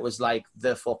IED threat was like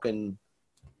the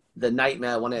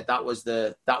nightmare, wasn't it? That was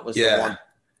the one.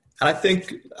 And I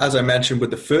think, as I mentioned,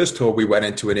 with the first tour, we went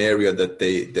into an area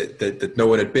that no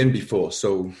one had been before.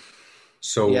 So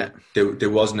there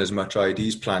wasn't as much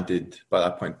IEDs planted by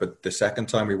that point. But the second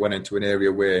time we went into an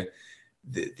area where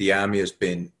the army has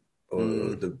been, or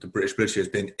the British military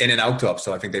has been in and out of.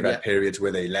 So I think they've had periods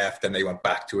where they left and they went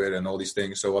back to it and all these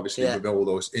things. So obviously with all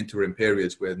those interim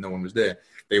periods where no one was there,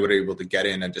 they were able to get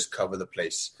in and just cover the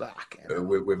place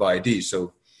with IEDs.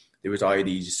 So there was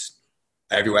IEDs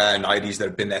everywhere, and IEDs that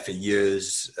have been there for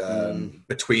years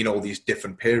between all these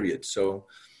different periods. So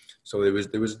there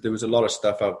was a lot of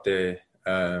stuff out there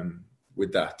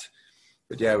with that.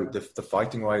 But yeah, the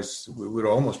fighting wise, we were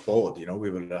almost bored. You know, we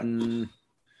were like,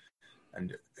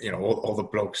 and you know, all the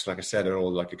blokes, like I said, are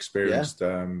all like experienced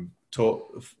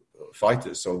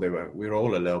fighters. So we were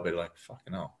all a little bit like,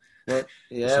 fucking hell,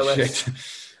 shit.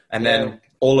 And then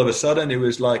all of a sudden, it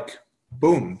was like,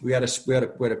 boom, we had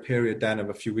a period then of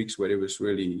a few weeks where it was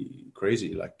really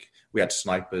crazy. Like we had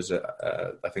snipers.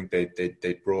 I think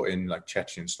they brought in like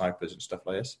Chechen snipers and stuff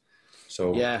like this.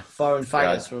 So foreign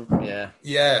fighters.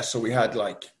 So we had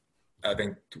like, I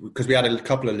think because we had a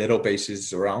couple of little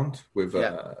bases around with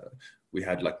we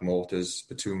had like mortars,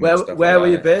 platoon. Where were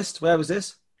you based? Where was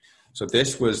this? So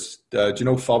this was, do you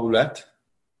know Fabulette?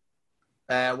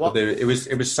 What? It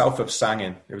was south of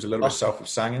Sangin. It was a little bit south of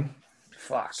Sangin.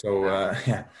 Fuck. So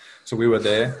yeah, so we were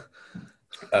there,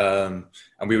 and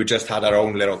we would just had our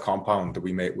own little compound that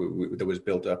we made that was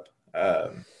built up.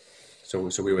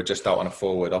 So we were just out on a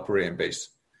forward operating base,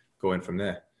 going from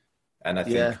there. And I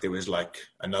think there was like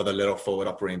another little forward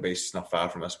operating base not far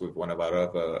from us with one of our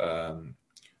other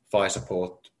fire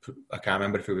support. I can't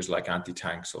remember if it was like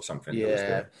anti-tanks or something.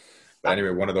 Yeah. But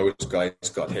anyway, one of those guys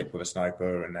got hit with a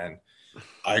sniper, and then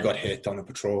I got hit on a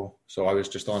patrol. So I was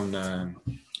just on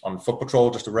foot patrol,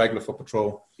 just a regular foot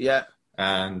patrol. Yeah.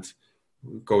 And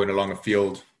going along a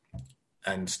field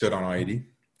and stood on IED.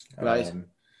 Right.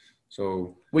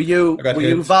 So were you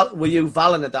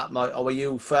Valen at that night, or were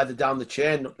you further down the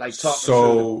chain? Like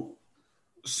So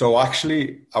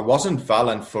actually, I wasn't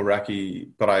Valen for recce,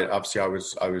 but I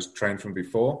was trained from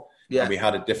before. Yeah. And we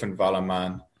had a different Valen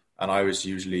man, and I was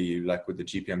usually like with the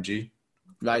GPMG,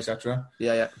 right, etc.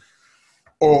 Yeah.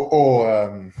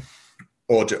 Or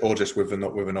just with a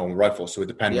normal rifle. So it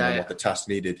depended on what the task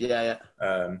needed. Yeah.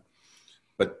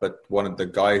 But one of the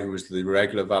guy who was the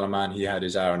regular Valen man, he had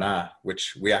his R&R,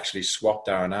 which we actually swapped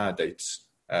R&R dates.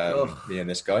 Me and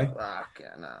this guy. I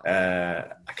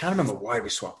can't remember why we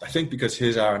swapped. I think because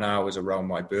his R&R was around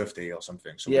my birthday or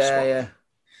something. So we swapped.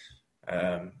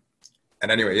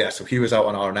 And anyway, so he was out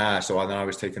on R&R, so then I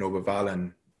was taking over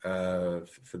Valen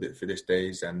for this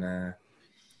days, and I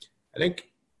think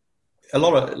a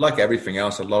lot of, like everything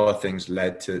else, a lot of things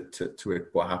led to it.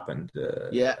 What happened?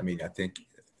 I mean, I think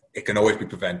it can always be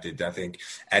prevented. I think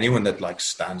anyone that like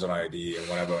stands on IED and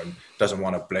whatever and doesn't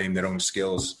want to blame their own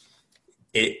skills,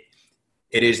 it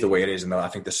is the way it is, and I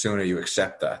think the sooner you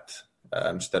accept that,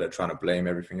 instead of trying to blame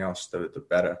everything else, the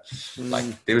better.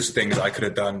 Like there was things I could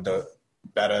have done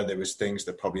better. There was things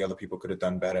that probably other people could have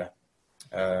done better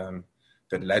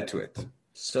that led to it.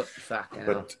 So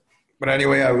fucking but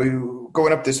anyway, we were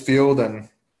going up this field and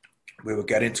we were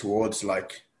getting towards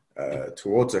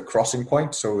a crossing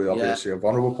point, so obviously a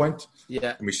vulnerable point.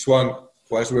 Yeah. And we swung.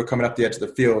 As we were coming up the edge of the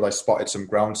field, I spotted some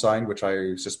ground sign, which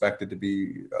I suspected to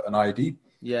be an IED.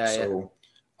 So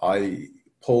I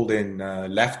pulled in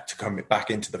left to come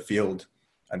back into the field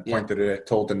and pointed it,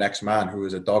 told the next man, who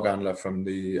was a dog handler from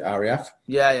the RAF.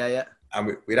 Yeah.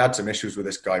 And we'd had some issues with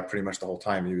this guy pretty much the whole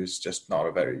time. He was just not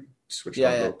a very switched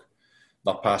on bloke,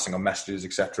 not passing on messages,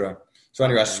 etc. So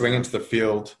anyway, I swing into the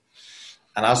field.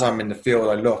 And as I'm in the field,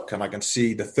 I look and I can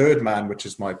see the third man, which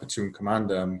is my platoon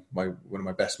commander, one of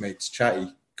my best mates,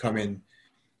 Chatty, coming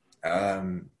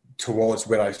towards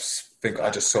where I think I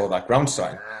just saw that ground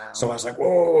sign. So I was like,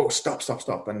 whoa, stop.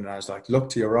 And I was like, look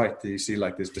to your right. Do you see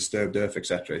like this disturbed earth,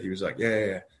 etc.? He was like,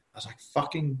 yeah. I was like,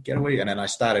 fucking get away. And then I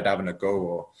started having a go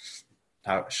or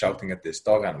shouting at this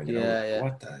dog animal,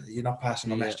 what you're not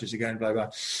passing on messages again, blah, blah.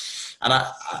 And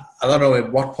I don't know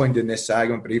at what point in this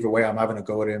argument, but either way, I'm having a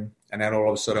go at him. And then all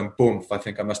of a sudden, boom, I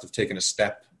think I must have taken a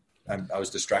step. And I was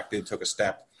distracted, took a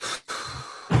step,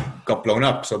 got blown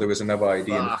up. So there was another IED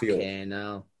in the field. Okay,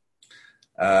 no.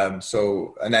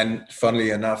 So, and then funnily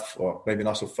enough, or maybe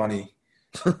not so funny,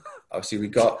 obviously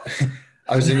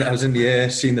I was in the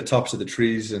air, seeing the tops of the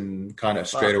trees, and kind of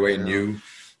straight away knew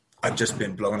I'd just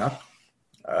been blown up.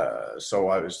 So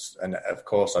I was, and of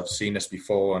course I've seen this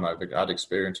before and I've had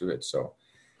experience with it. So,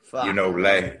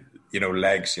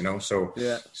 legs,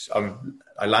 so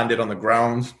I landed on the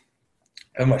ground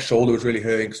and my shoulder was really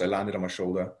hurting because I landed on my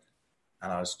shoulder,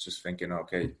 and I was just thinking,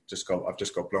 okay, I've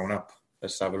just got blown up.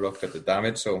 Let's have a look at the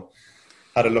damage. So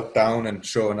had a look down, and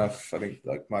sure enough, I think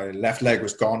like my left leg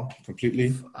was gone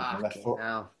completely, my left foot,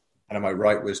 and then my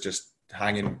right was just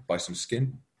hanging by some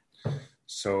skin.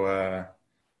 So I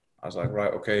was like,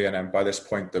 right, okay. And then by this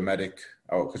point, the medic,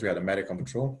 because we had a medic on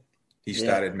patrol, he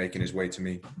started making his way to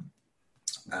me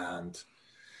and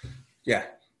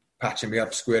patching me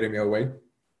up, squaring me away.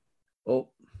 Oh,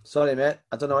 sorry, mate.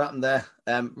 I don't know what happened there.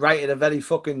 Right at a very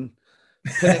fucking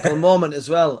critical moment as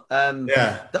well.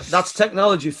 That's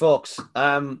technology, folks.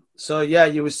 So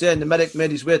you were saying the medic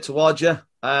made his way towards you.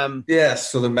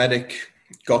 So the medic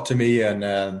got to me,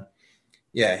 and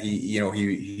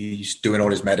he's doing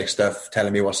all his medic stuff,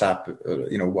 telling me what's up,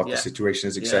 what the situation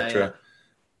is, etc.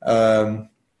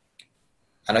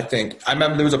 And I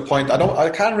remember there was a point,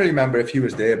 I can't really remember if he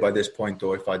was there by this point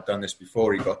or if I'd done this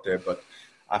before he got there, but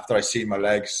after I seen my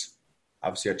legs,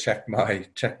 obviously I checked my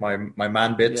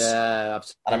man bits. Yeah,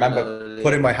 absolutely. And I remember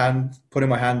putting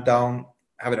my hand down,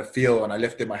 having a feel, and I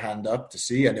lifted my hand up to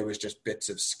see, and it was just bits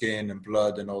of skin and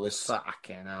blood and all this.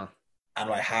 Fucking hell. And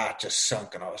my heart just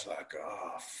sunk, and I was like,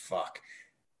 oh, fuck.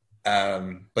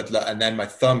 And then my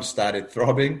thumb started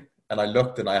throbbing, and I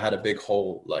looked and I had a big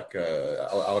hole like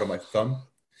out of my thumb.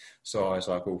 So I was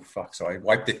like, oh fuck! So I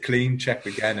wiped it clean, checked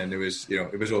again, and it was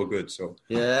all good. So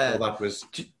yeah,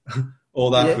 all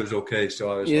that was okay.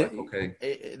 So I was like,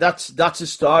 okay, that's a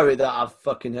story that I've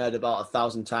fucking heard about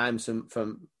 1,000 times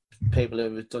from people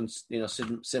who have done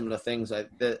similar things.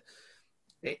 Like that,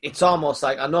 it's almost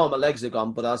like I know my legs are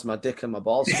gone, but as my dick and my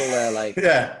balls still there. Like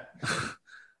yeah,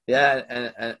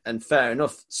 yeah, and fair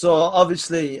enough. So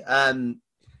obviously,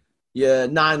 you're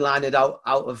 9-lined out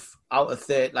of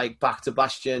 30, like back to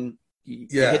Bastion.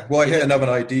 I hit another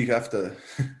ID after.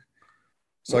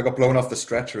 So I got blown off the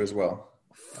stretcher as well.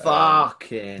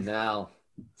 Fucking hell.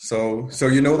 So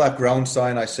you know that ground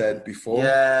sign I said before?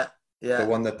 Yeah. The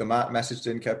one that the message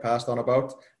didn't get passed on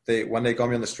about? When they got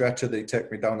me on the stretcher, they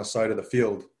took me down the side of the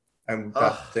field. And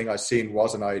that thing I seen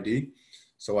was an ID.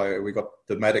 So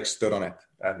the medic stood on it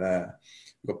and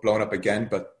we got blown up again.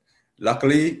 But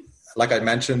luckily, like I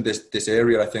mentioned, this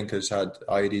area I think has had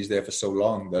IEDs there for so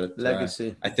long that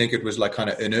legacy. I think it was like kind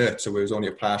of inert, so it was only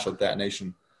a partial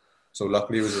detonation. So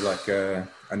luckily it was like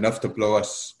enough to blow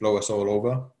us all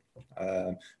over.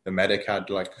 The medic had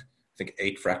like I think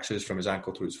 8 fractures from his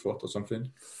ankle to his foot or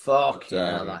something.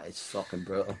 That is fucking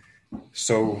brutal.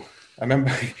 So I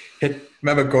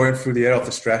remember going through the air off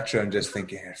the stretcher and just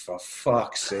thinking, for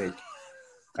fuck's sake.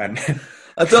 And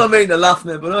I don't mean to laugh,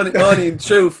 man, but only in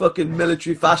true fucking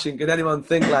military fashion can anyone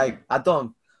think like, I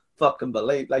don't fucking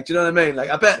believe. Like, do you know what I mean? Like,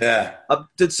 I bet.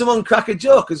 Did someone crack a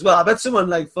joke as well? I bet someone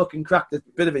like fucking cracked a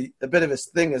bit of a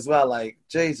thing as well. Like,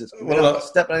 Jesus, we're not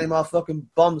stepping any more fucking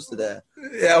bombs today.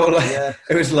 Yeah, well,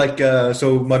 it was like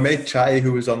so. My mate Chatty,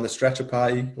 who was on the stretcher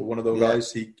party, one of those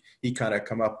guys, he kind of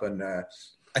come up and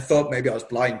I thought maybe I was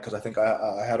blind because I think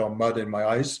I had on mud in my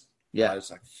eyes. Yeah, I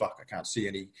was like, fuck, I can't see.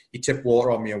 And he tipped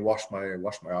water on me and washed my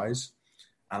eyes.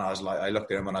 And I was like, I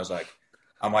looked at him and I was like,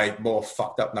 am I more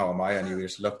fucked up now? Am I? And he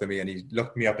just looked at me and he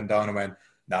looked me up and down and went,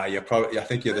 nah, I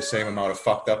think you're the same amount of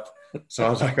fucked up. So I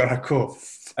was like, all right, cool.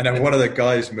 And then one of the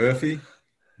guys, Murphy,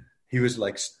 he was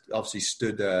like, obviously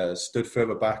stood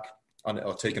further back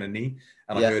or taking a knee.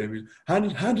 And I heard him,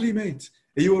 Handley, mate,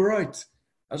 are you all right?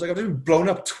 I was like, I've been blown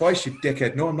up twice, you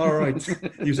dickhead. No, I'm not all right.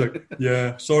 He was like,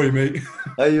 yeah, sorry, mate.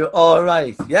 Are you all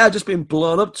right? Yeah, I've just been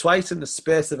blown up twice in the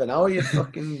space of an hour, you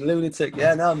fucking lunatic.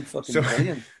 Yeah, no, I'm fucking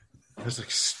brilliant. That was like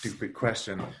a stupid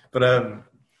question. But, and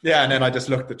then I just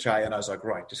looked at Chai and I was like,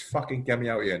 right, just fucking get me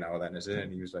out here now then, is it?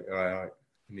 And he was like, all right.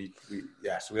 And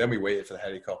so then we waited for the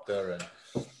helicopter and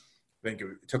I think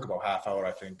it took about half hour,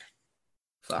 I think.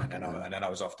 And then I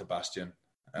was off to Bastion.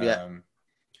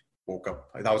 Woke up.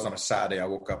 That was on a Saturday. I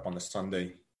woke up on the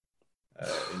Sunday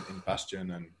in Bastion,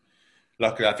 and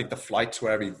luckily, I think the flights were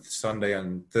every Sunday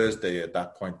and Thursday at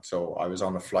that point. So I was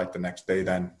on a flight the next day.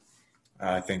 Then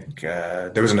I think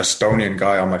there was an Estonian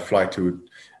guy on my flight who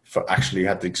actually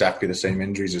had exactly the same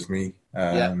injuries as me,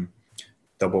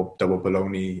 double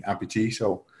baloney amputee.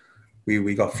 So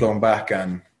we got flown back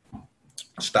and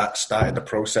started the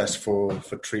process for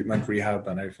treatment, rehab,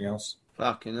 and everything else.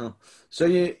 Fucking hell. So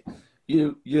you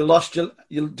lost did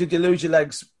you lose your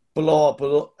legs below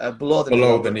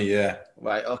the knee? Yeah.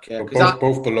 Right, okay.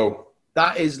 Both below.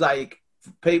 That is like,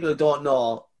 people who don't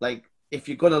know, like, if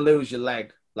you're going to lose your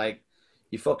leg, like,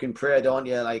 you fucking pray, don't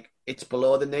you? Like, it's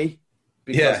below the knee.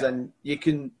 Because then you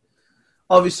can,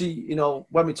 obviously,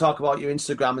 when we talk about your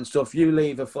Instagram and stuff, you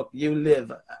live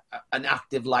an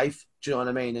active life. Do you know what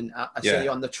I mean? And I see you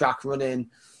on the track running.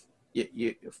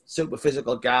 You're a super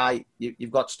physical guy.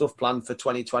 You've got stuff planned for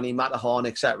 2020, Matterhorn,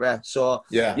 etc. So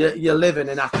you're living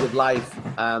an active life.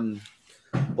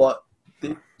 But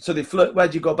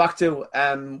where'd you go back to?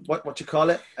 What you call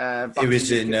it? It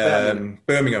was in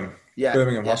Birmingham.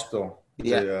 Birmingham Hospital.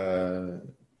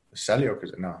 Selyoak,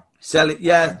 is it now?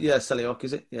 Selyoak,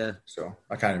 is it? Yeah. So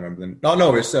I can't remember them.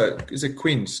 No, it's is it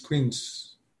Queen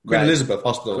Elizabeth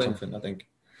Hospital or something, I think.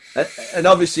 And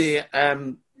obviously,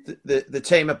 the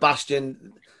team at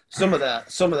Bastion, some of the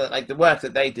like the work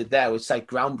that they did there was like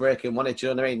groundbreaking, wasn't it? You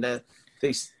know what I mean?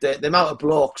 The amount of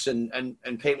blokes and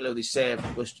people who they saved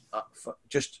was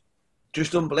just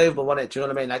unbelievable, wasn't it? Do you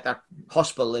know what I mean? Like, that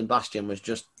hospital in Bastion was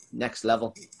just next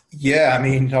level. Yeah, I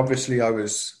mean, obviously I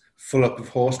was full up of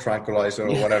horse tranquilizer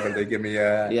or whatever they give me.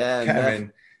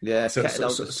 Ketamine. Yeah. So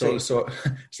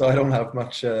I don't have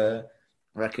much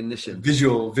recognition,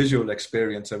 visual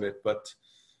experience of it, but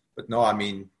no, I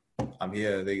mean, I'm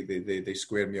here. They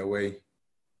squared me away.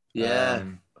 Yeah,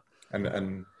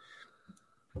 and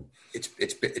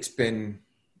it's been,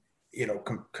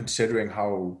 considering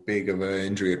how big of an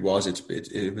injury it was.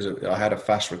 I had a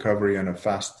fast recovery and a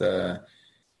fast.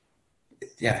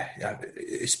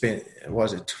 It's been,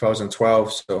 was it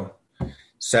 2012? So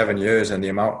 7 years and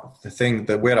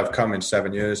the way I've come in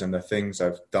 7 years and the things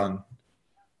I've done,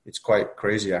 it's quite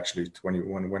crazy actually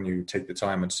when you take the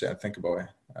time and sit and think about it.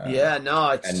 And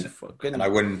I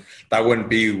wouldn't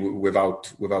be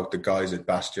without the guys at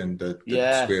Bastion that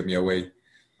swept me away,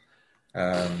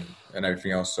 and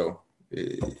everything else. So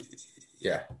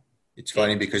it's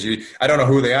funny because I don't know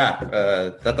who they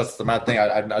are. That's the mad thing.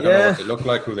 I don't know what they look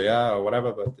like, who they are, or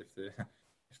whatever. But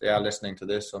if they are listening to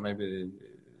this, or maybe.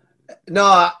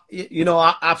 No,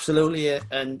 absolutely,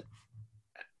 and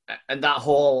that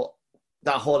whole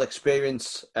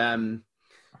experience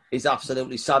is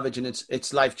absolutely savage, and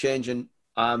it's life changing.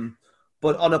 But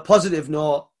on a positive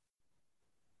note,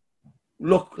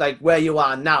 look like where you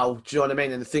are now. Do you know what I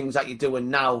mean? And the things that you're doing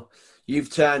now,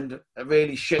 you've turned a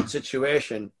really shit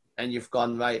situation, and you've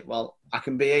gone right. Well, I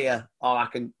can be here, or I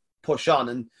can push on,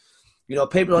 and.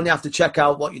 People only have to check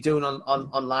out what you're doing on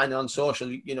online and on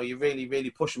social. You're really, really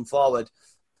pushing forward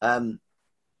and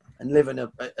living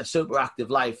a super active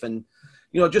life. And,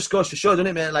 just goes to show, doesn't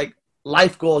it, mate? Like,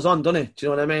 life goes on, doesn't it? Do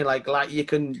you know what I mean? Like you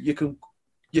can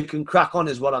crack on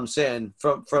is what I'm saying.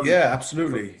 From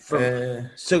absolutely. From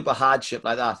super hardship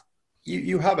like that.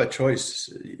 You have a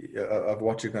choice of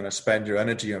what you're going to spend your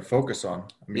energy and focus on.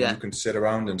 I mean, you can sit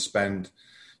around and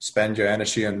spend your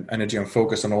energy and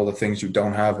focus on all the things you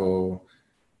don't have or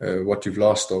what you've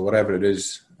lost or whatever it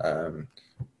is.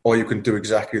 Or you can do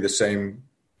exactly the same,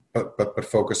 but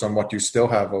focus on what you still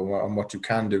have or on what you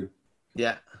can do.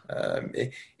 Yeah. And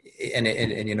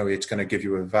it's going to give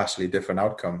you a vastly different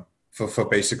outcome for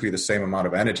basically the same amount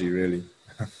of energy, really.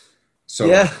 So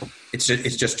it's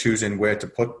just choosing where to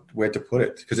put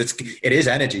it, because it is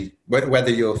energy. Whether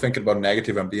you're thinking about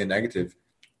negative and being negative,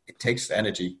 it takes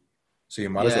energy. So you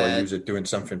might as well use it doing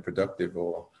something productive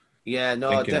or. Yeah,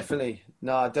 no, definitely.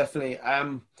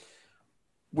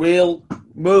 We'll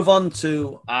move on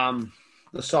to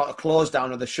the sort of close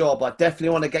down of the show, but I definitely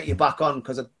want to get you back on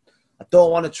because I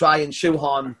don't want to try and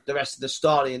shoehorn the rest of the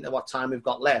story into what time we've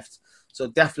got left. So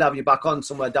definitely have you back on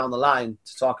somewhere down the line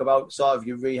to talk about sort of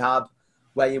your rehab,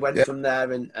 where you went from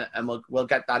there, and we'll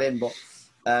get that in. But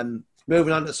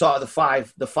moving on to sort of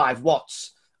the five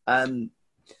what's.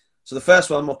 So the first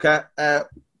one, okay,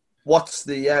 what's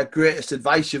the greatest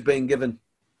advice you've been given?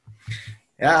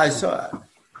 Yeah,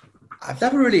 I've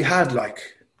never really had a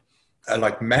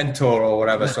mentor or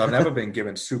whatever, so I've never been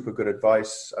given super good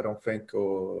advice, I don't think,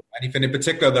 or anything in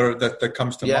particular that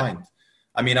comes to mind.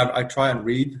 I mean, I try and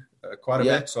read quite a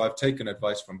bit, so I've taken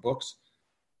advice from books.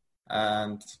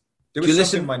 And there was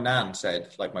something my nan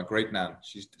said, like my great nan.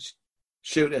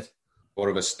 Shoot it. More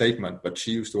of a statement, but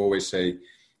she used to always say,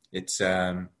 it's...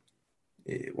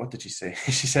 what did she say?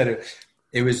 She said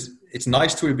it's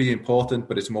nice to be important,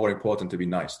 but it's more important to be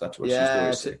nice. That's what she used to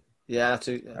always say. Yeah,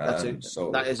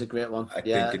 that is a great one. I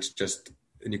think it's just,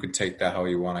 and you can take that how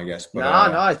you want, I guess. But,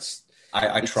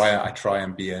 I try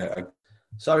and be a.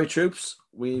 Sorry, troops,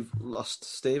 we've lost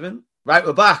Stephen. Right,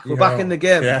 we're back. We're back in the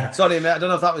game. Yeah. Sorry, mate. I don't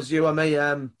know if that was you or me.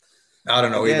 I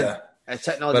don't know either.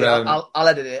 Technology. But, I'll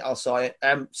edit it. I'll saw it.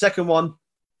 Second one.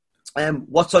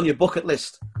 What's on your bucket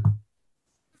list?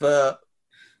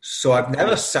 So I've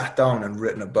never sat down and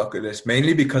written a bucket list,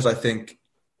 mainly because I think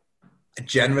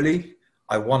generally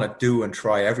I want to do and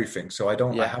try everything. So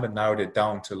I haven't narrowed it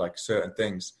down to like certain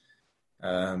things.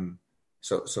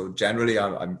 So generally I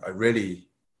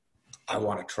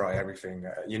want to try everything.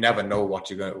 You never know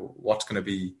what's going to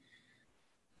be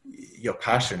your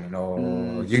passion,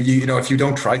 or if you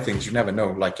don't try things, you never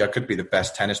know. Like I could be the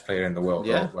best tennis player in the world.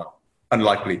 Yeah. Well,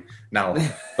 unlikely now,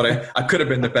 but I could have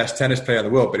been the best tennis player in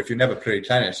the world. But if you never play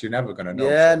tennis, you're never going to know.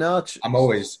 Yeah,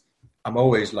 I'm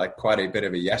always like quite a bit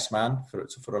of a yes man for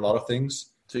a lot of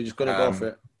things. So you're just going to go for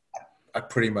it. I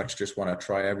pretty much just want to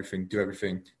try everything, do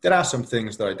everything. There are some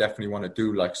things that I definitely want to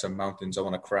do, like some mountains I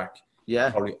want to crack.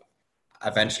 Yeah.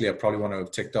 Eventually, I probably want to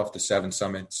have ticked off the 7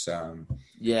 summits.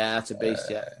 Yeah, that's a beast.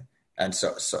 Yeah. And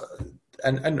so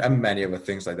and many other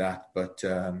things like that, but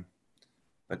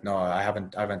no, I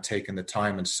haven't taken the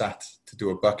time and sat to do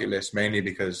a bucket list, mainly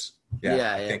because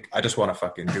I think I just want to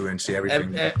fucking do it and see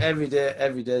everything. Every day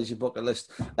is your bucket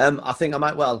list. I think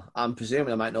I'm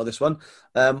presuming I might know this one.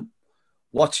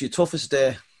 What's your toughest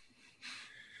day?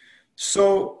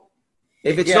 So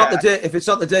if it's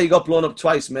not the day you got blown up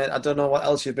twice, mate, I don't know what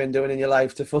else you've been doing in your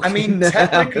life to fucking. I mean,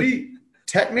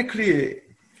 technically,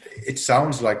 it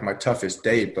sounds like my toughest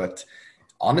day, but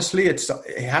honestly, it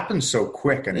happens so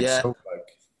quick, and it's so like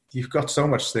you've got so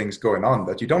much things going on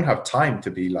that you don't have time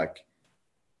to be like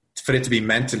for it to be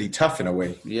mentally tough in a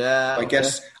way. Yeah, I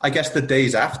guess the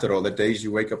days after, or the days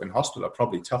you wake up in hospital, are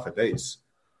probably tougher days.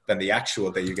 than the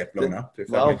actual day you get blown up, if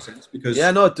that makes sense. Because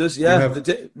no, it does. Yeah,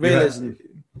 realism.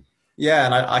 Yeah,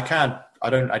 and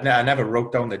I never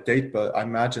wrote down the date, but I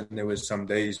imagine there was some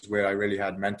days where I really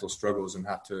had mental struggles and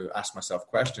had to ask myself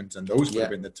questions, and those would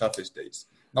have been the toughest days,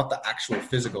 not the actual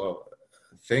physical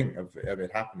thing of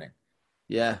it happening.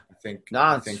 Yeah, I'm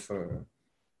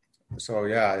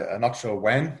not sure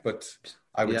when, but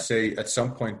I would say at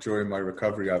some point during my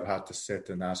recovery, I've had to sit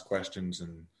and ask questions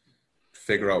and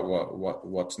figure out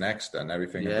what's next and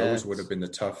everything. And those would have been the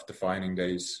tough, defining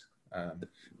days.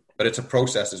 But it's a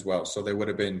process as well. So there would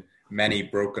have been many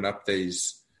broken up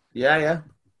days.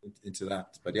 Into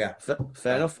that. But yeah.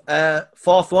 Fair enough.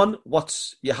 Fourth one,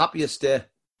 what's your happiest day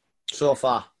so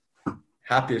far?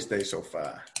 Happiest day so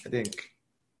far. I think,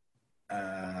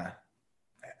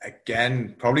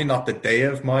 again, probably not the day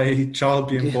of my child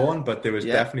being born, but there was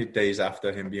definitely days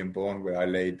after him being born where I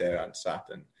laid there and sat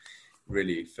and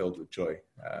really filled with joy.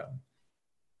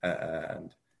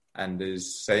 And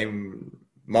there's same...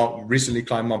 recently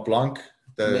climbed Mont Blanc,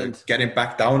 getting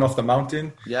back down off the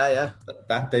mountain.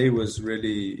 That day was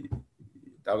really,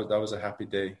 that was a happy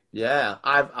day.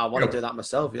 I want to do that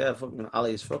myself. Fucking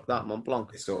Ali's fuck that Mont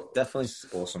Blanc. So definitely it's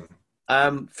awesome.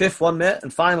 Fifth one, mate,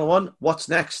 and final one. What's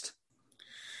next?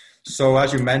 So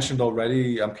as you mentioned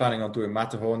already, I'm planning on doing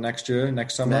Matterhorn next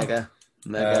summer.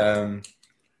 Mega.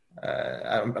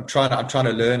 I'm trying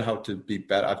to learn how to be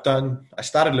better. I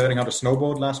started learning how to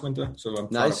snowboard last winter, so I'm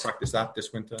trying to practice that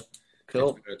this winter.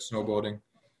 Cool. At snowboarding.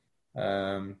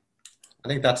 I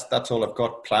think that's all I've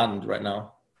got planned right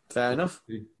now. Fair enough.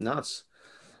 No,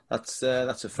 that's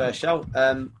a fair shout.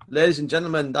 Ladies and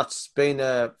gentlemen, that's been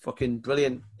a fucking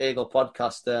brilliant Eagle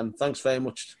podcast. Thanks very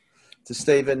much to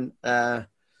Stephen.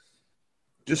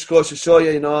 Just goes to show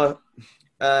you,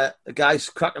 the guy's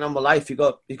cracking on with life. He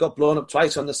got blown up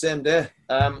twice on the same day.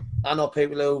 I know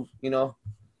people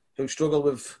who struggle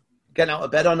with getting out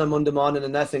of bed on a Monday morning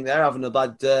and they think they're having a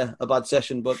bad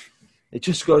session, but it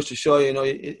just goes to show you,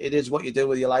 it is what you do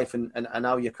with your life and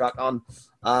how you crack on.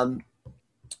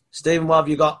 Stephen, what have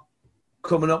you got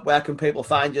coming up? Where can people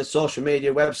find you? Social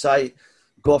media, website?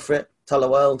 Go for it. Tell the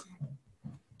world.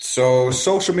 So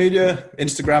social media,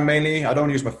 Instagram mainly. I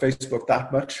don't use my Facebook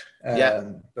that much.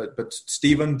 But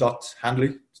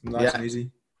Stephen.Handley. It's nice and easy.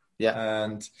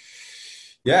 And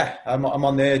I'm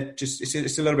on there. Just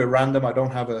it's a little bit random. I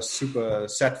don't have a super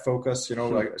set focus.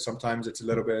 Like sometimes it's a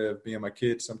little bit of me and my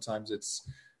kids. Sometimes it's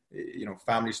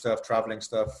family stuff, traveling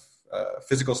stuff,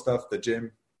 physical stuff, the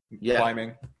gym,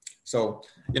 climbing. So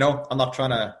I'm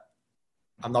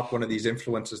not one of these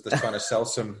influencers that's trying to sell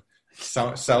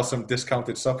some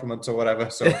discounted supplements or whatever.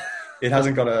 So it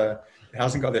hasn't got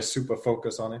a super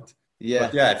focus on it.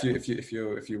 But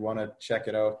if you want to check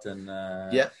it out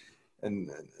and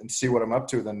see what I'm up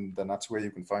to, then that's where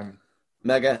you can find me.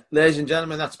 Mega. Ladies and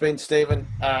gentlemen, that's been Stephen.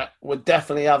 We're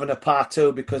definitely having a part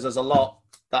 2 because there's a lot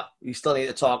that we still need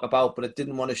to talk about, but I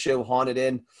didn't want to shoehorn it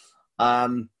in.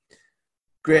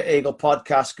 Great Eagle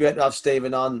podcast. Great to have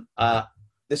Stephen on.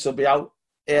 This will be out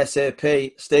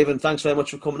ASAP. Stephen, thanks very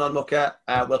much for coming on, Mucker.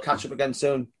 We'll catch up again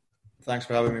soon. Thanks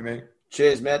for having me, mate.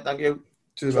 Cheers, mate. Thank you.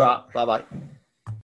 Cheers. Bye-bye.